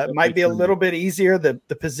 it might be a little bit easier.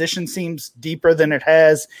 The position seems deeper than it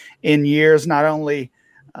has in years, not only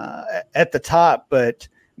at the top, but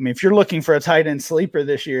I mean, if you're looking for a tight end sleeper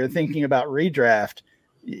this year, thinking about redraft,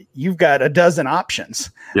 you've got a dozen options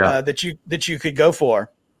that you could go for.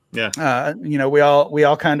 Yeah. We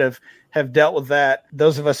all kind of have dealt with that.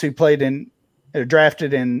 Those of us who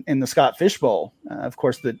drafted in the Scott Fish Bowl, of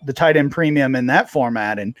course, the tight end premium in that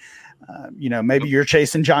format. And, maybe you're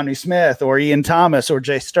chasing Johnny Smith or Ian Thomas or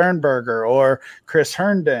Jay Sternberger or Chris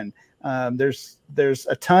Herndon. There's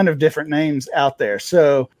a ton of different names out there.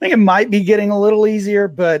 So I think it might be getting a little easier,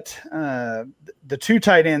 but the 2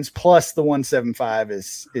 tight ends plus the 175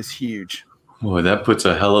 is huge. Boy, that puts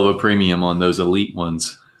a hell of a premium on those elite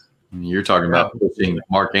ones. I mean, you're talking about pushing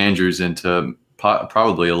Mark Andrews into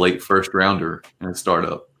probably a late first rounder in a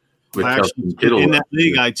startup. In that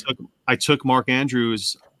league, I took Mark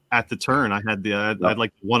Andrews at the turn. I had I'd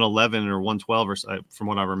like 111 or 112 or so, from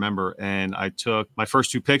what I remember. And I took my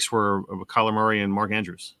first 2 picks were Kyler Murray and Mark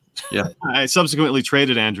Andrews. Yeah. I subsequently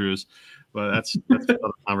traded Andrews, but that's another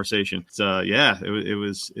conversation. So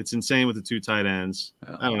it's insane with the 2 tight ends.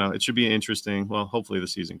 Yeah. I don't know. It should be interesting. Well, hopefully the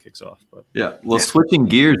season kicks off. But switching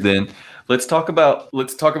gears then, let's talk about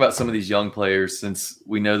some of these young players, since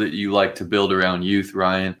we know that you like to build around youth,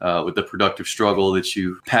 Ryan, with the productive struggle that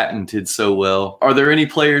you patented so well. Are there any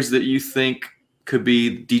players that you think could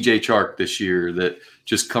be DJ Chark this year that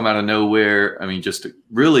just come out of nowhere? I mean, just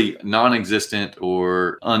really non-existent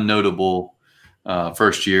or unnotable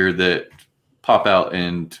first year that pop out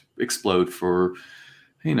and explode for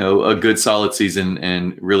a good solid season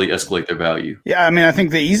and really escalate their value. Yeah, I mean, I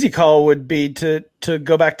think the easy call would be to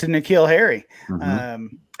go back to N'Keal Harry.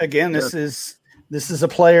 Again, this is a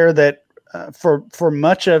player that for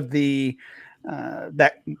much of the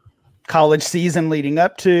that college season leading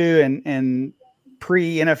up to and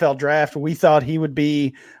pre-NFL draft, we thought he would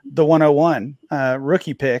be the 101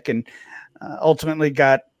 rookie pick, and ultimately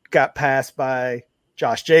got passed by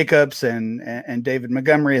Josh Jacobs and David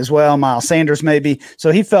Montgomery as well, Miles Sanders maybe.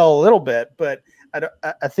 So he fell a little bit, but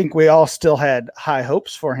I think we all still had high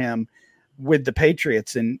hopes for him with the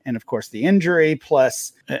Patriots, and of course the injury.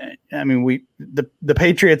 Plus, I mean, the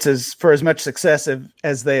Patriots, as much success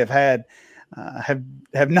as they have had,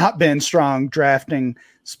 have not been strong drafting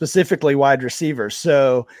specifically wide receivers.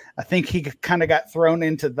 So I think he kind of got thrown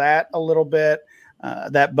into that a little bit,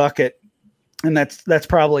 that bucket. And that's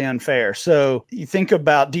probably unfair. So you think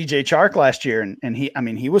about DJ Chark last year, and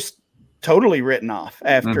he was totally written off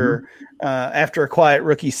after a quiet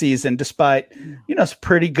rookie season, despite some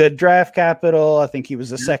pretty good draft capital. I think he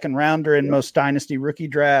was a second rounder in most dynasty rookie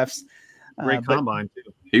drafts. Great combine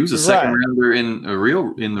too. He was a second rounder in the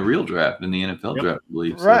real draft, in the NFL draft, I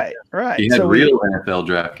believe. So right. He had real NFL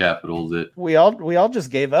draft capital that we all just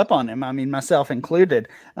gave up on him. I mean, myself included.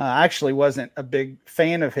 I actually wasn't a big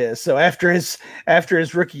fan of his. So after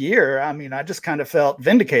his rookie year, I mean, I just kind of felt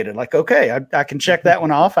vindicated. Like, okay, I can check that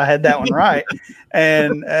one off. I had that one right,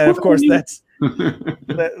 and of course that's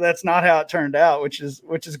not how it turned out, which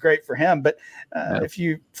is great for him. But if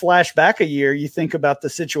you flash back a year, you think about the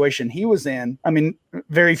situation he was in. I mean,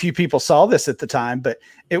 very few people saw this at the time, but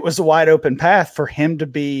it was a wide open path for him to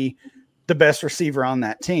be the best receiver on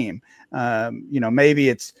that team.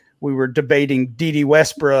 Maybe we were debating D.D.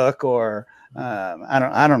 Westbrook or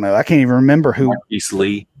I don't know. I can't even remember who. Marquise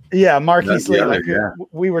Lee. Yeah, Marquise Lee.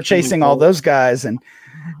 We were chasing all those guys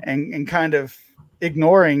and kind of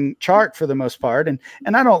ignoring Chark for the most part. And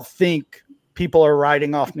I don't think people are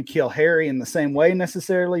writing off N'Keal Harry in the same way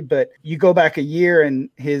necessarily, but you go back a year and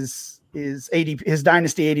his his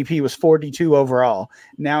dynasty ADP was 42 overall.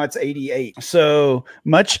 Now it's 88. So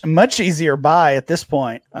much easier buy at this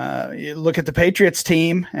point. You look at the Patriots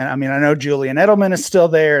team, and I mean, I know Julian Edelman is still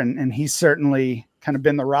there, and he's certainly kind of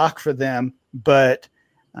been the rock for them. But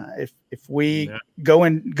if we go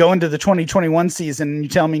into the 2021 season and you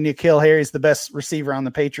tell me N'Keal Harry's the best receiver on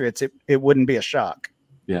the Patriots, it wouldn't be a shock.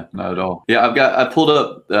 Yeah, not at all. Yeah, I pulled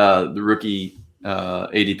up the rookie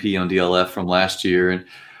ADP on DLF from last year, and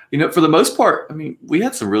for the most part, I mean, we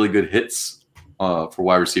had some really good hits for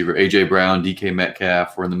wide receiver. AJ Brown, DK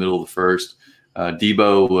Metcalf were in the middle of the first.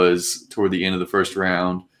 Debo was toward the end of the first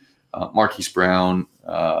round. Marquise Brown,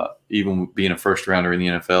 even being a first rounder in the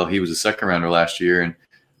NFL, he was a second rounder last year, and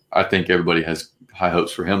I think everybody has high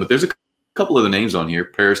hopes for him. But there's a couple of the names on here: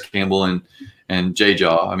 Paris Campbell and Jay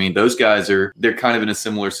Jaw. I mean, those guys they're kind of in a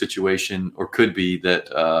similar situation, or could be, that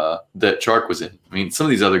Chark was in. I mean, some of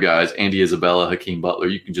these other guys, Andy Isabella, Hakeem Butler,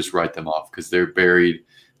 you can just write them off because they're buried.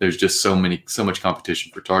 There's just so much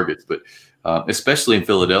competition for targets. But especially in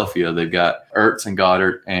Philadelphia, they've got Ertz and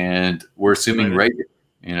Goddard, and we're assuming Reagan.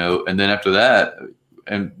 And then after that,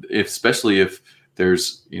 and especially if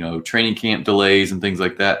there's training camp delays and things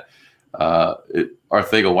like that,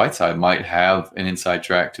 Arcega-Whiteside might have an inside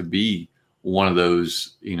track to be one of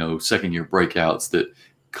those, second year breakouts that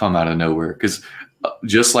come out of nowhere. Because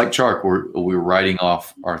just like Chark, we're writing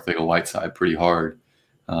off Arcega-Whiteside pretty hard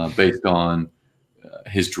based on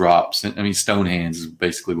his drops. And I mean, stone hands is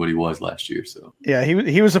basically what he was last year. So yeah,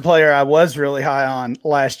 he was a player I was really high on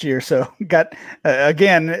last year. So got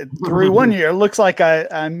again through 1 year. Looks like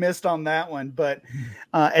I missed on that one. But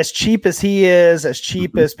as cheap as he is, as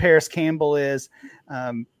cheap as Paris Campbell is,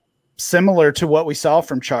 similar to what we saw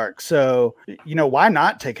from Chark. So, why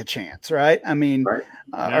not take a chance, right? I mean,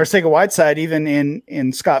 Arcega-Whiteside, even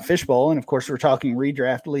in Scott Fishbowl, and of course we're talking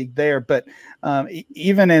redraft league there, but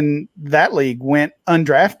even in that league went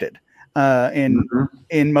undrafted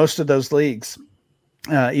in most of those leagues,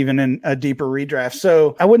 even in a deeper redraft.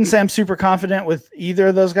 So I wouldn't say I'm super confident with either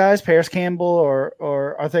of those guys, Paris Campbell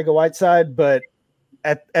or Arcega-Whiteside, but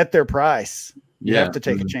at their price, you have to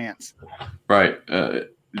take a chance. Right.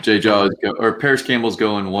 Jay Jaw or Paris Campbell's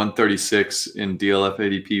going 136 in DLF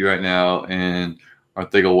ADP right now, and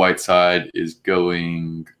Arcega-Whiteside is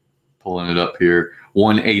going, pulling it up here,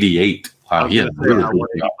 188. Wow, yeah, really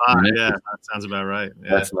yeah, that sounds about right. Yeah.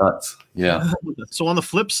 That's nuts. Yeah. So on the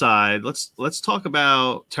flip side, let's talk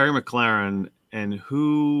about Terry McLaurin, and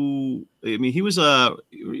he was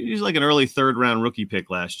like an early third round rookie pick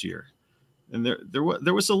last year. And there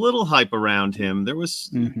was a little hype around him. There was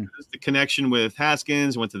the connection with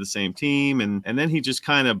Haskins, went to the same team, and then he just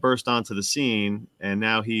kind of burst onto the scene, and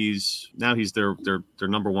now he's their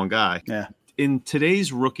number one guy. Yeah. In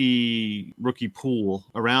today's rookie pool,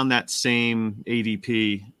 around that same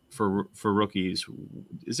ADP for rookies,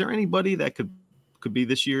 is there anybody that could be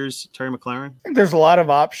this year's Terry McLaurin? I think there's a lot of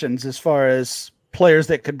options as far as players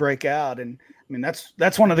that could break out, and I mean,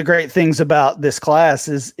 that's one of the great things about this class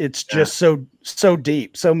is it's just so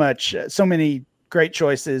deep, so many great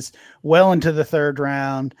choices well into the third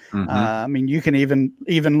round. I mean, you can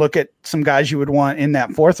even look at some guys you would want in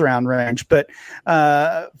that fourth round range, but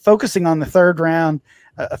focusing on the third round,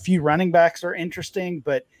 a few running backs are interesting,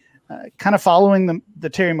 but kind of following the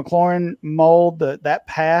Terry McLaurin mold, that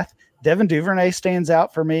path. Devin Duvernay stands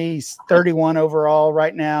out for me. He's 31 overall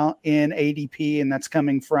right now in ADP, and that's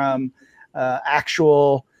coming from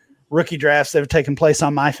actual rookie drafts that have taken place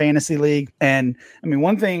on my fantasy league. And I mean,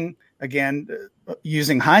 one thing, again,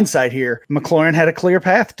 using hindsight here, McLaurin had a clear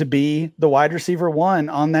path to be the wide receiver one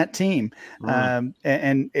on that team. And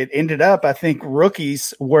it ended up, I think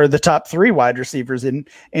rookies were the top three wide receivers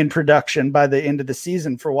in production by the end of the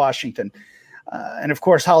season for Washington. And of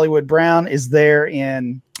course, Hollywood Brown is there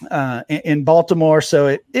in Baltimore.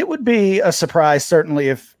 So it would be a surprise, certainly,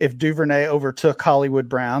 if Duvernay overtook Hollywood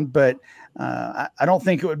Brown, but I don't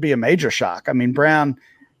think it would be a major shock. I mean, Brown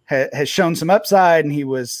has shown some upside, and he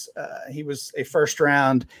was a first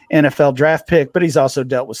round NFL draft pick, but he's also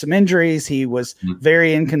dealt with some injuries. He was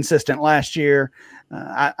very inconsistent last year.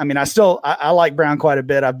 I mean, I like Brown quite a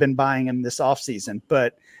bit. I've been buying him this offseason,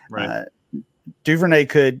 but Duvernay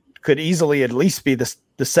could easily at least be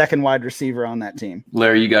the second wide receiver on that team.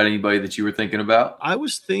 Larry, you got anybody that you were thinking about? I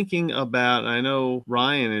was thinking about, I know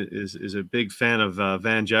Ryan is a big fan of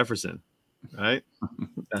Van Jefferson, right?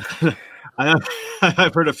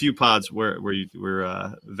 I've heard a few pods where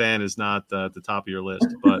Van is not at the top of your list,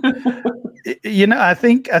 but I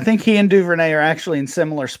think he and Duvernay are actually in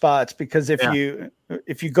similar spots, because if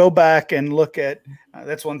you go back and look at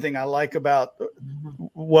that's one thing I like about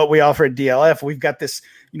what we offer at DLF. We've got this,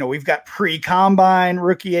 we've got pre-combine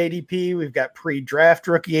rookie ADP, we've got pre-draft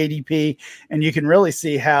rookie ADP, and you can really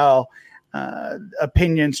see how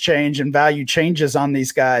opinions change and value changes on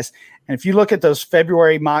these guys. And if you look at those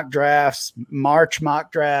February mock drafts, March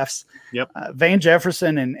mock drafts, Van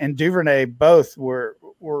Jefferson and Duvernay both were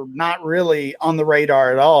not really on the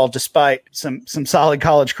radar at all, despite some solid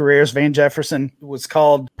college careers. Van Jefferson was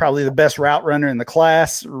called probably the best route runner in the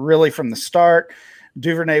class, really from the start.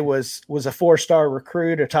 Duvernay was a 4-star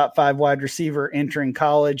recruit, a top 5 wide receiver entering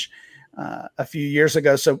college a few years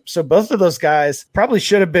ago. So both of those guys probably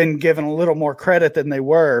should have been given a little more credit than they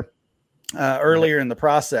were earlier in the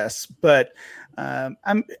process. But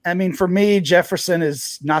for me, Jefferson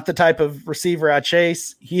is not the type of receiver I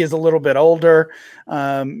chase. He is a little bit older,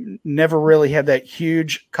 never really had that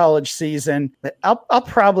huge college season. But I'll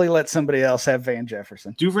probably let somebody else have Van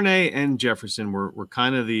Jefferson. Duvernay and Jefferson were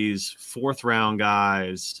kind of these 4th-round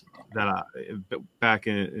guys that back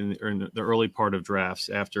in the early part of drafts,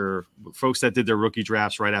 after folks that did their rookie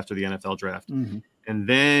drafts right after the NFL draft. Mm-hmm. And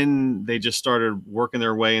then they just started working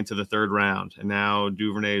their way into the 3rd round. And now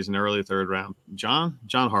Duvernay is in the early 3rd round. John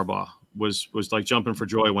Harbaugh was like jumping for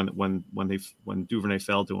joy when Duvernay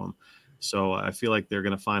fell to him. So I feel like they're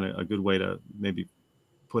going to find a good way to maybe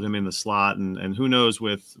put him in the slot. And who knows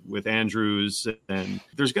with Andrews, and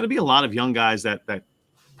there's going to be a lot of young guys that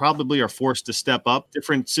probably are forced to step up.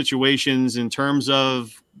 Different situations in terms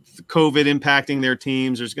of COVID impacting their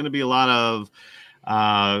teams. There's going to be a lot of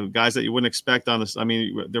guys that you wouldn't expect on this. I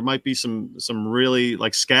mean, there might be some really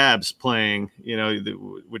like scabs playing,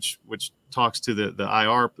 which talks to the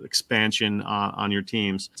IR expansion on your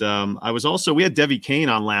teams. We had Devi Kane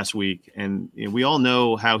on last week, and we all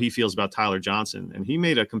know how he feels about Tyler Johnson, and he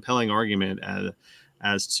made a compelling argument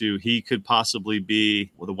as to he could possibly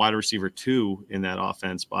be the wide receiver 2 in that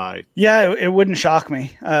offense it wouldn't shock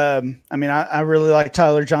me. I really like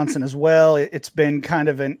Tyler Johnson as well. It's been kind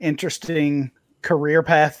of an interesting career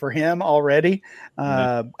path for him already.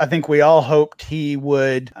 I think we all hoped he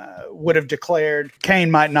would have declared. Kane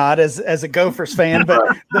might not as a Gophers fan,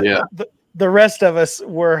 but the rest of us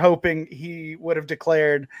were hoping he would have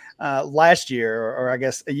declared last year, or I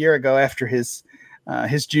guess a year ago after his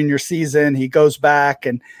junior season. He goes back,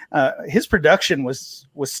 and his production was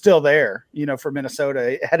still there, for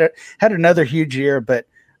Minnesota. He had another huge year, but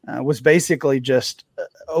was basically just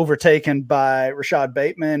overtaken by Rashad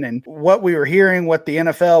Bateman. And what we were hearing, what the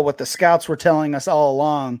NFL, what the scouts were telling us all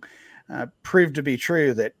along, proved to be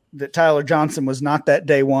true, that Tyler Johnson was not that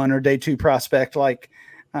day 1 or day 2 prospect like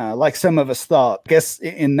some of us thought. I guess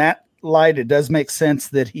in that light, it does make sense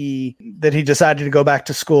that he decided to go back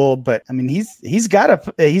to school. But I mean, he's got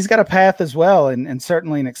a path as well, and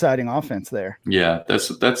certainly an exciting offense there. Yeah,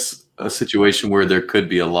 that's a situation where there could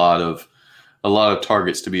be a lot of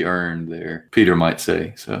targets to be earned there, Peter might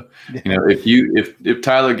say. So, if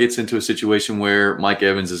Tyler gets into a situation where Mike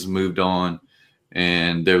Evans has moved on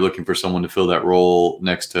and they're looking for someone to fill that role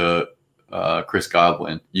next to Chris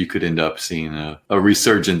Godwin, you could end up seeing a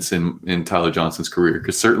resurgence in Tyler Johnson's career,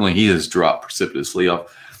 because certainly he has dropped precipitously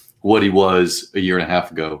off what he was a year and a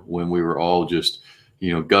half ago when we were all just,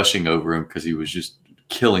 gushing over him because he was just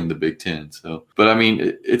killing the Big Ten. So, but I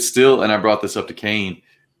mean, it's still, and I brought this up to Kane,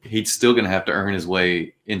 he's still going to have to earn his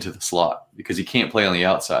way into the slot because he can't play on the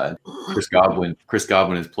outside. Chris Godwin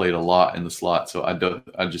has played a lot in the slot, so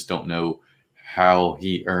I just don't know how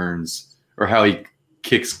he earns or how he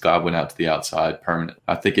kicks Godwin out to the outside permanent.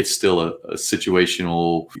 I think it's still a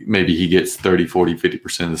situational, maybe he gets 30, 40,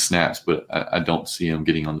 50% of the snaps, but I don't see him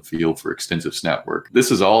getting on the field for extensive snap work. This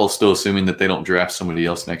is all still assuming that they don't draft somebody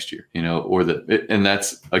else next year, and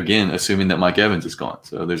that's, again, assuming that Mike Evans is gone.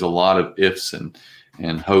 So there's a lot of ifs and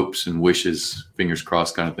hopes and wishes, fingers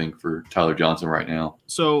crossed kind of thing for Tyler Johnson right now.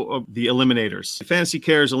 So the Eliminators, Fantasy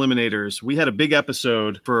Cares Eliminators, we had a big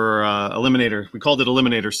episode for Eliminator. We called it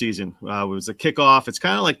Eliminator season. It was a kickoff. It's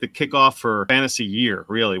kind of like the kickoff for fantasy year,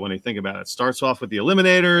 really, when you think about it. It starts off with the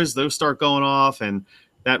Eliminators. Those start going off, and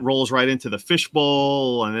that rolls right into the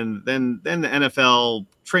Fishbowl, and then the NFL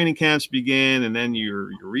training camps begin, and then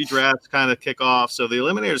your redrafts kind of kick off. So the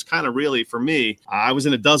Eliminators kind of really, for me, I was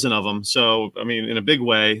in a dozen of them. So, I mean, in a big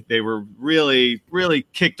way, they were really, really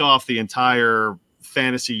kicked off the entire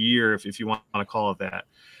fantasy year, if you want to call it that.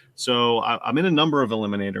 So I'm in a number of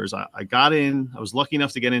Eliminators. I was lucky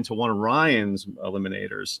enough to get into one of Ryan's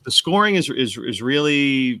Eliminators. The scoring is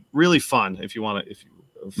really, really fun,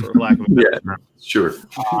 for lack of a better term. Sure.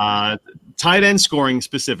 Tight end scoring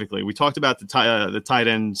specifically. We talked about the tight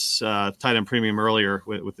end premium earlier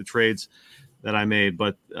with the trades. that I made,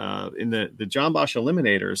 but in the John Bosch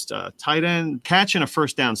eliminators, tight end catching a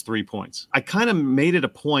first down's 3 points. I kind of made it a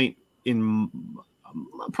point in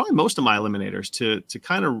probably most of my eliminators to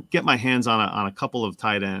kind of get my hands on a couple of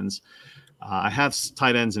tight ends. I have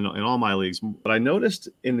tight ends in all my leagues, but I noticed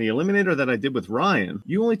in the eliminator that I did with Ryan,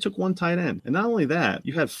 you only took one tight end. And not only that,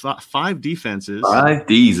 you had 5 defenses. 5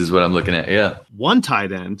 Ds is what I'm looking at, yeah. One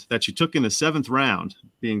tight end that you took in the 7th round,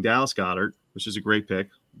 being Dallas Goedert, which is a great pick.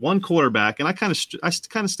 One quarterback, and I kind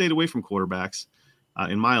of stayed away from quarterbacks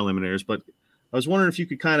in my eliminators, but I was wondering if you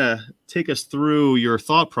could kind of take us through your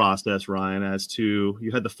thought process, Ryan, as to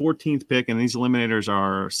you had the 14th pick, and these eliminators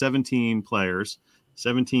are 17 players,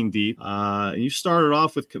 17 deep. And you started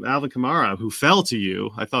off with Alvin Kamara, who fell to you.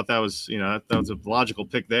 I thought that was, that was a logical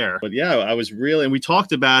pick there. But yeah, I was really, and we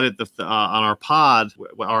talked about it on our pod,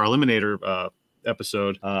 our eliminator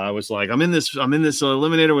episode. I was like, I'm in this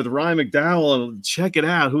eliminator with Ryan McDowell, and check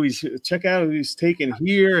out who he's taking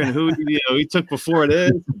here and who he took before it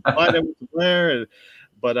is.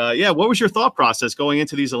 But yeah, what was your thought process going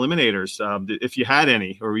into these eliminators, if you had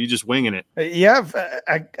any, or were you just winging it? Yeah,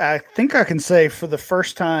 I think I can say for the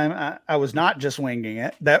first time I was not just winging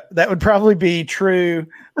it. That would probably be true.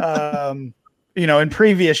 In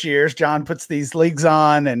previous years, John puts these leagues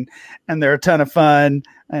on, and they're a ton of fun,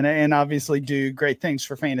 and obviously do great things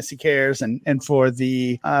for Fantasy Cares and for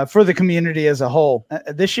the community as a whole.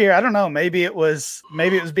 This year, I don't know, maybe it was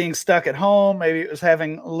being stuck at home, maybe it was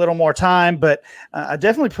having a little more time, but I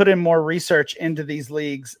definitely put in more research into these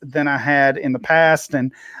leagues than I had in the past.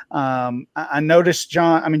 And I noticed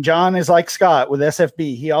John is like Scott with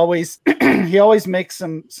SFB. He always makes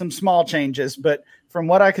some small changes, but from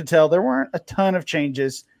what I could tell, there weren't a ton of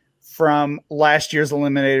changes from last year's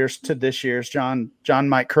eliminators to this year's. John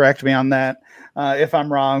might correct me on that if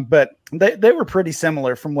I'm wrong, but they were pretty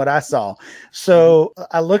similar from what I saw. So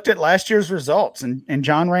I looked at last year's results, and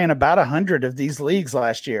John ran about 100 of these leagues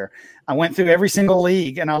last year. I went through every single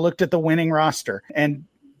league, and I looked at the winning roster and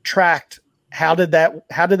tracked how did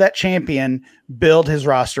that champion build his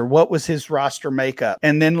roster? What was his roster makeup?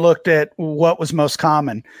 And then looked at what was most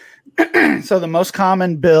common. So the most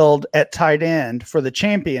common build at tight end for the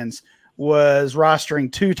champions was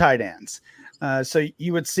rostering 2 tight ends. So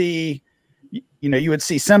you would see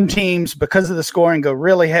some teams, because of the scoring, go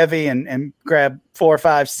really heavy and grab 4,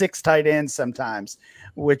 5, 6 tight ends sometimes,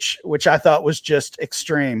 which I thought was just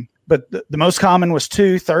extreme. But the most common was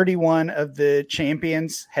 2. 31 of the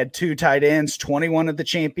champions had 2 tight ends. 21 of the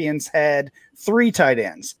champions had 3 tight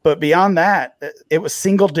ends. But beyond that, it was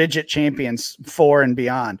single-digit champions 4 and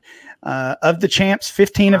beyond. Of the champs,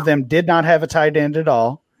 15 of them did not have a tight end at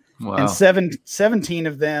all. Wow. And 17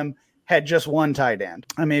 of them had just 1 tight end.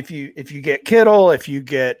 I mean, if you get Kittle, if you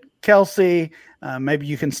get Kelsey, maybe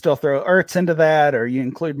you can still throw Ertz into that, or you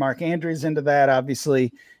include Mark Andrews into that.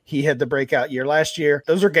 Obviously, he had the breakout year last year.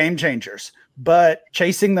 Those are game changers. But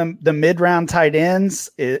chasing the mid-round tight ends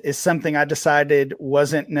is something I decided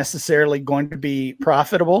wasn't necessarily going to be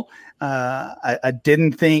profitable. I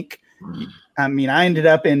didn't think – I ended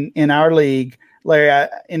up in our league, Larry, I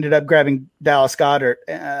ended up grabbing Dallas Goedert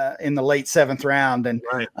in the late 7th round. And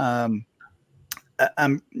right.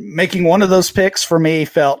 I'm making one of those picks for me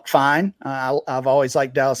felt fine. I've always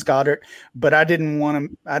liked Dallas Goedert, but I didn't want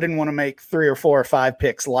to make 3 or 4 or 5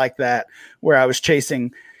 picks like that where I was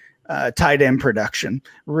chasing tight end production.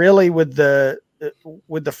 Really, with the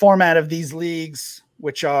format of these leagues,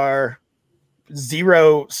 which are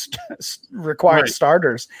 0 required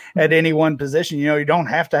starters at any one position, you don't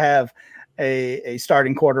have to have a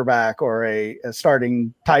starting quarterback or a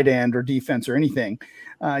starting tight end or defense or anything.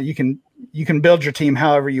 You can build your team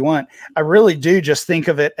however you want. I really do just think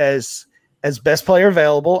of it as best player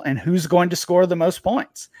available and who's going to score the most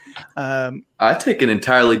points. I take an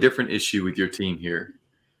entirely different issue with your team here.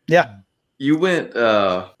 Yeah. You went,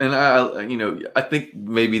 and I think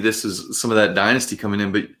maybe this is some of that dynasty coming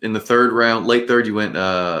in, but in the 3rd round, late 3rd, you went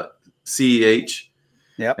CEH.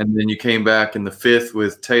 Yep. And then you came back in the 5th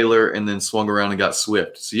with Taylor, and then swung around and got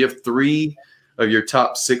Swift. So you have 3 of your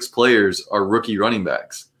top 6 players are rookie running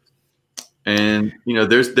backs. And,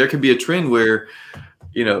 there can be a trend where,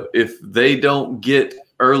 if they don't get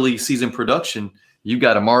early season production, you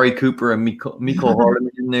got Amari Cooper and Mecole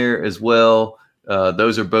Hardman in there as well.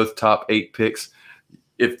 Those are both top 8 picks.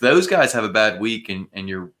 If those guys have a bad week and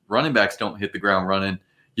your running backs don't hit the ground running,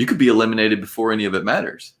 you could be eliminated before any of it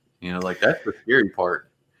matters. That's the scary part.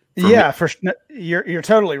 Yeah, you're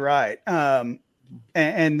totally right.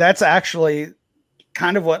 And that's actually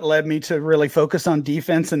kind of what led me to really focus on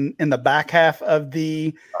defense in the back half of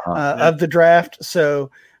the draft.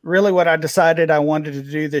 So really what I decided I wanted to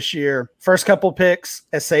do this year. First couple picks,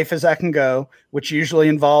 as safe as I can go, which usually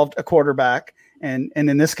involved a quarterback. And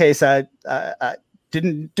in this case, I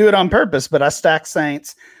didn't do it on purpose, but I stacked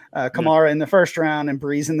Saints, Kamara in the first round and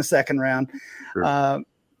Breeze in the second round. Sure.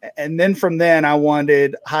 And then from then I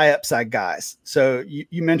wanted high upside guys. So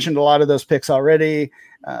you mentioned a lot of those picks already.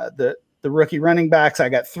 The rookie running backs, I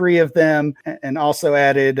got 3 of them, and also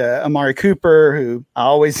added Amari Cooper, who I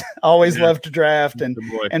always love to draft, and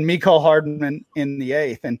Mecole Hardman in the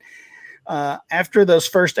 8th. And after those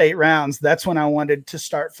first 8 rounds, that's when I wanted to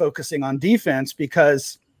start focusing on defense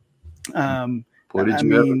because, right.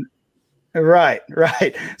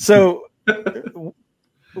 So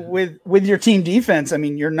with your team defense, I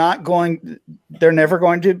mean, they're never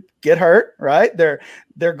going to get hurt, right?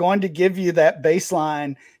 They're going to give you that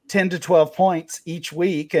baseline 10 to 12 points each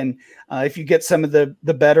week. And if you get some of the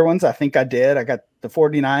better ones, I think I did. I got the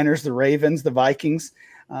 49ers, the Ravens, the Vikings.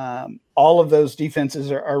 All of those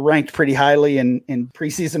defenses are ranked pretty highly in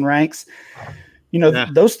preseason ranks.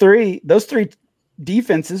 Those three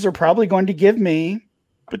defenses are probably going to give me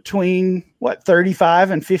between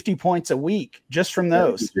 35 and 50 points a week just from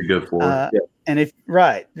those. You're good for it. And if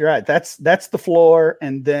right, that's the floor,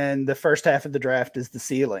 and then the first half of the draft is the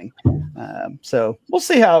ceiling. So we'll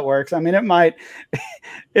see how it works. I mean, it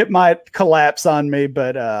might collapse on me,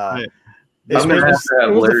 but it was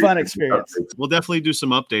a fun experience. We'll definitely do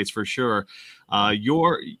some updates for sure.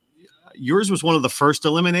 Yours was one of the first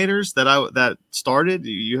eliminators that started.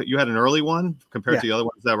 You had an early one compared to the other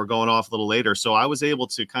ones that were going off a little later. So I was able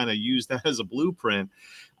to kind of use that as a blueprint.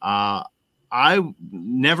 I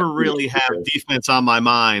never really have defense on my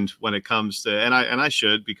mind when it comes to, and I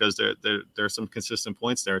should, because there are some consistent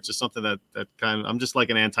points there. It's just something that kind of, I'm just like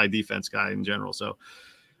an anti-defense guy in general. So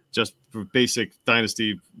just for basic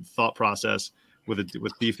dynasty thought process with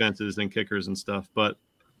defenses and kickers and stuff. But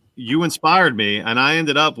you inspired me, and I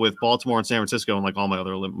ended up with Baltimore and San Francisco and like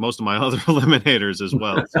most of my other eliminators as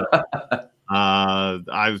well. So,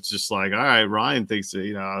 I was just like, all right, Ryan thinks,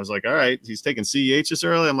 I was like, all right, he's taking CEHs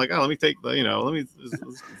early. I'm like, oh, let me take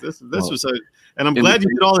this was and I'm glad you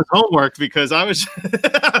did all this homework, because I was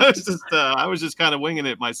just kind of winging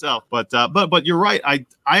it myself. But you're right. I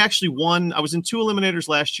actually won. I was in 2 eliminators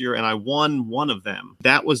last year, and I won one of them.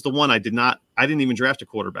 That was the one I didn't even draft a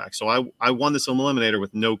quarterback. So I won this eliminator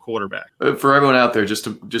with no quarterback. For everyone out there, just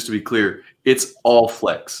to be clear, it's all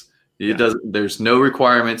flex. There's no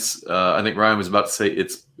requirements. I think Ryan was about to say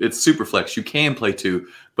it's super flex. You can play 2,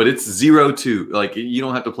 but it's 0-2. Like, you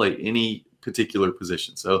don't have to play any particular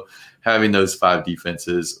position. So having those 5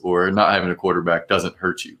 defenses or not having a quarterback doesn't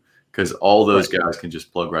hurt you, because all those guys can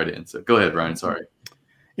just plug right in. So go ahead, Ryan. Sorry.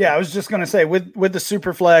 Yeah, I was just going to say with the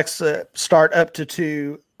super flex start up to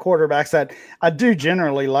 2 quarterbacks, that I do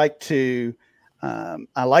generally like to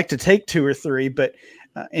take 2 or 3, but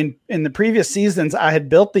in the previous seasons, I had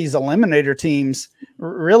built these eliminator teams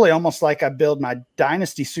really almost like I build my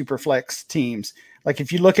dynasty superflex teams. Like,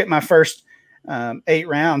 if you look at my first 8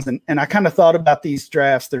 rounds, and I kind of thought about these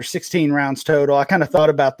drafts, there's 16 rounds total. I kind of thought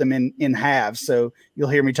about them in halves. So you'll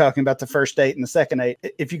hear me talking about the first 8 and the second 8.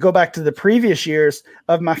 If you go back to the previous years,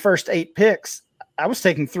 of my first 8 picks, I was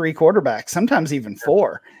taking 3 quarterbacks, sometimes even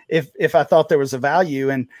 4, if I thought there was a value.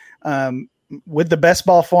 And with the best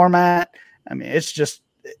ball format, I mean,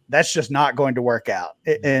 that's just not going to work out,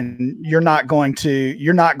 and you're not going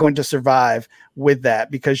to survive with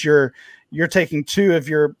that, because you're taking 2 of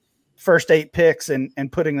your first 8 picks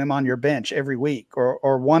and putting them on your bench every week,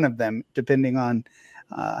 or one of them, depending on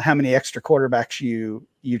how many extra quarterbacks you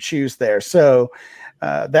choose there. So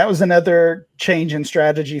that was another change in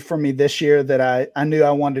strategy for me this year, that I knew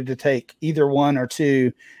I wanted to take either 1 or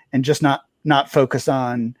 2 and just not focus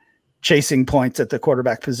on chasing points at the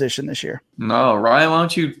quarterback position this year. No, Ryan, why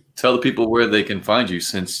don't you tell the people where they can find you,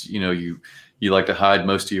 since you like to hide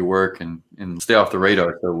most of your work and stay off the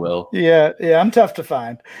radar so well. Yeah, I'm tough to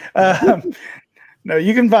find. No,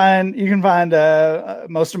 you can find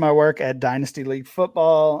most of my work at Dynasty League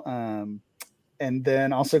Football, and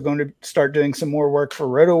then also going to start doing some more work for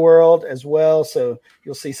Roto World as well. So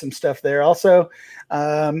you'll see some stuff there. Also,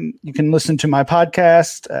 you can listen to my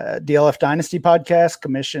podcast, DLF Dynasty Podcast,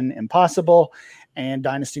 Commission Impossible, and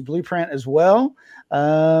Dynasty Blueprint as well.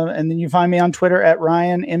 And then you find me on Twitter at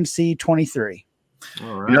RyanMC23.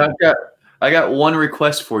 All right. I got one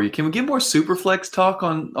request for you. Can we get more Superflex talk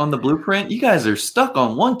on the Blueprint? You guys are stuck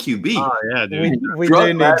on 1 QB. Oh yeah, dude. We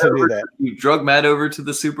do need to do that. You drug Matt over to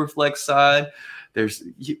the Superflex side.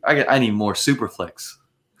 I need more Superflex.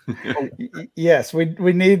 Yes, we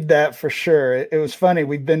need that for sure. It was funny.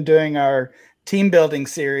 We've been doing our team building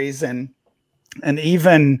series, and And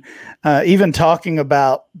even talking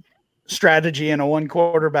about strategy in a one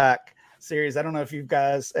quarterback series. I don't know if you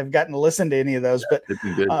guys have gotten to listen to any of those, but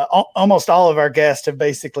almost all of our guests have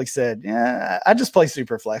basically said, yeah, I just play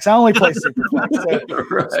Superflex. I only play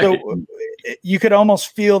Superflex. So you could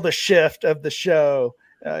almost feel the shift of the show,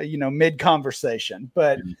 mid conversation,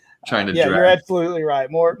 but you're absolutely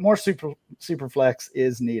right. More Superflex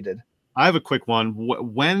is needed. I have a quick one.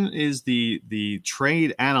 When is the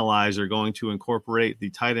trade analyzer going to incorporate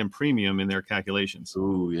the tight end premium in their calculations?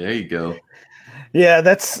 Ooh, there you go. Yeah,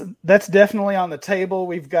 that's definitely on the table.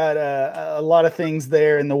 We've got a lot of things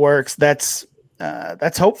there in the works. That's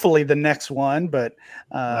hopefully the next one. But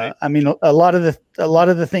right. I mean, a lot of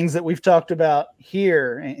the things that we've talked about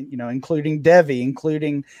here, including Devi,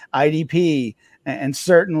 including IDP, and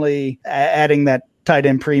certainly adding that tight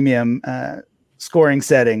end premium scoring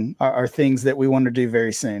setting are things that we want to do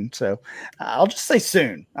very soon. So I'll just say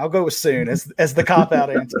soon. I'll go with soon as the cop out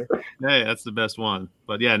answer. Hey, that's the best one.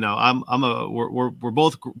 But yeah, no, we're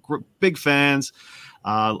both big fans.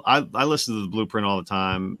 I listen to the Blueprint all the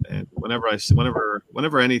time, and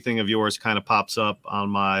whenever anything of yours kind of pops up on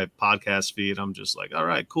my podcast feed, I'm just like, all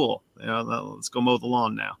right, cool. Let's go mow the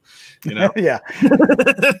lawn now. Yeah.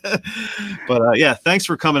 But yeah, thanks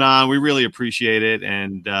for coming on. We really appreciate it,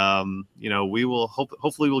 and we will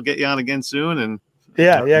hopefully we'll get you on again soon. And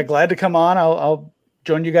yeah, glad to come on. I'll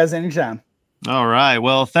join you guys anytime. All right.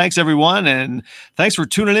 Well, thanks everyone, and thanks for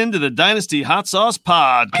tuning in to the Dynasty Hot Sauce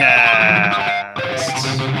Podcast.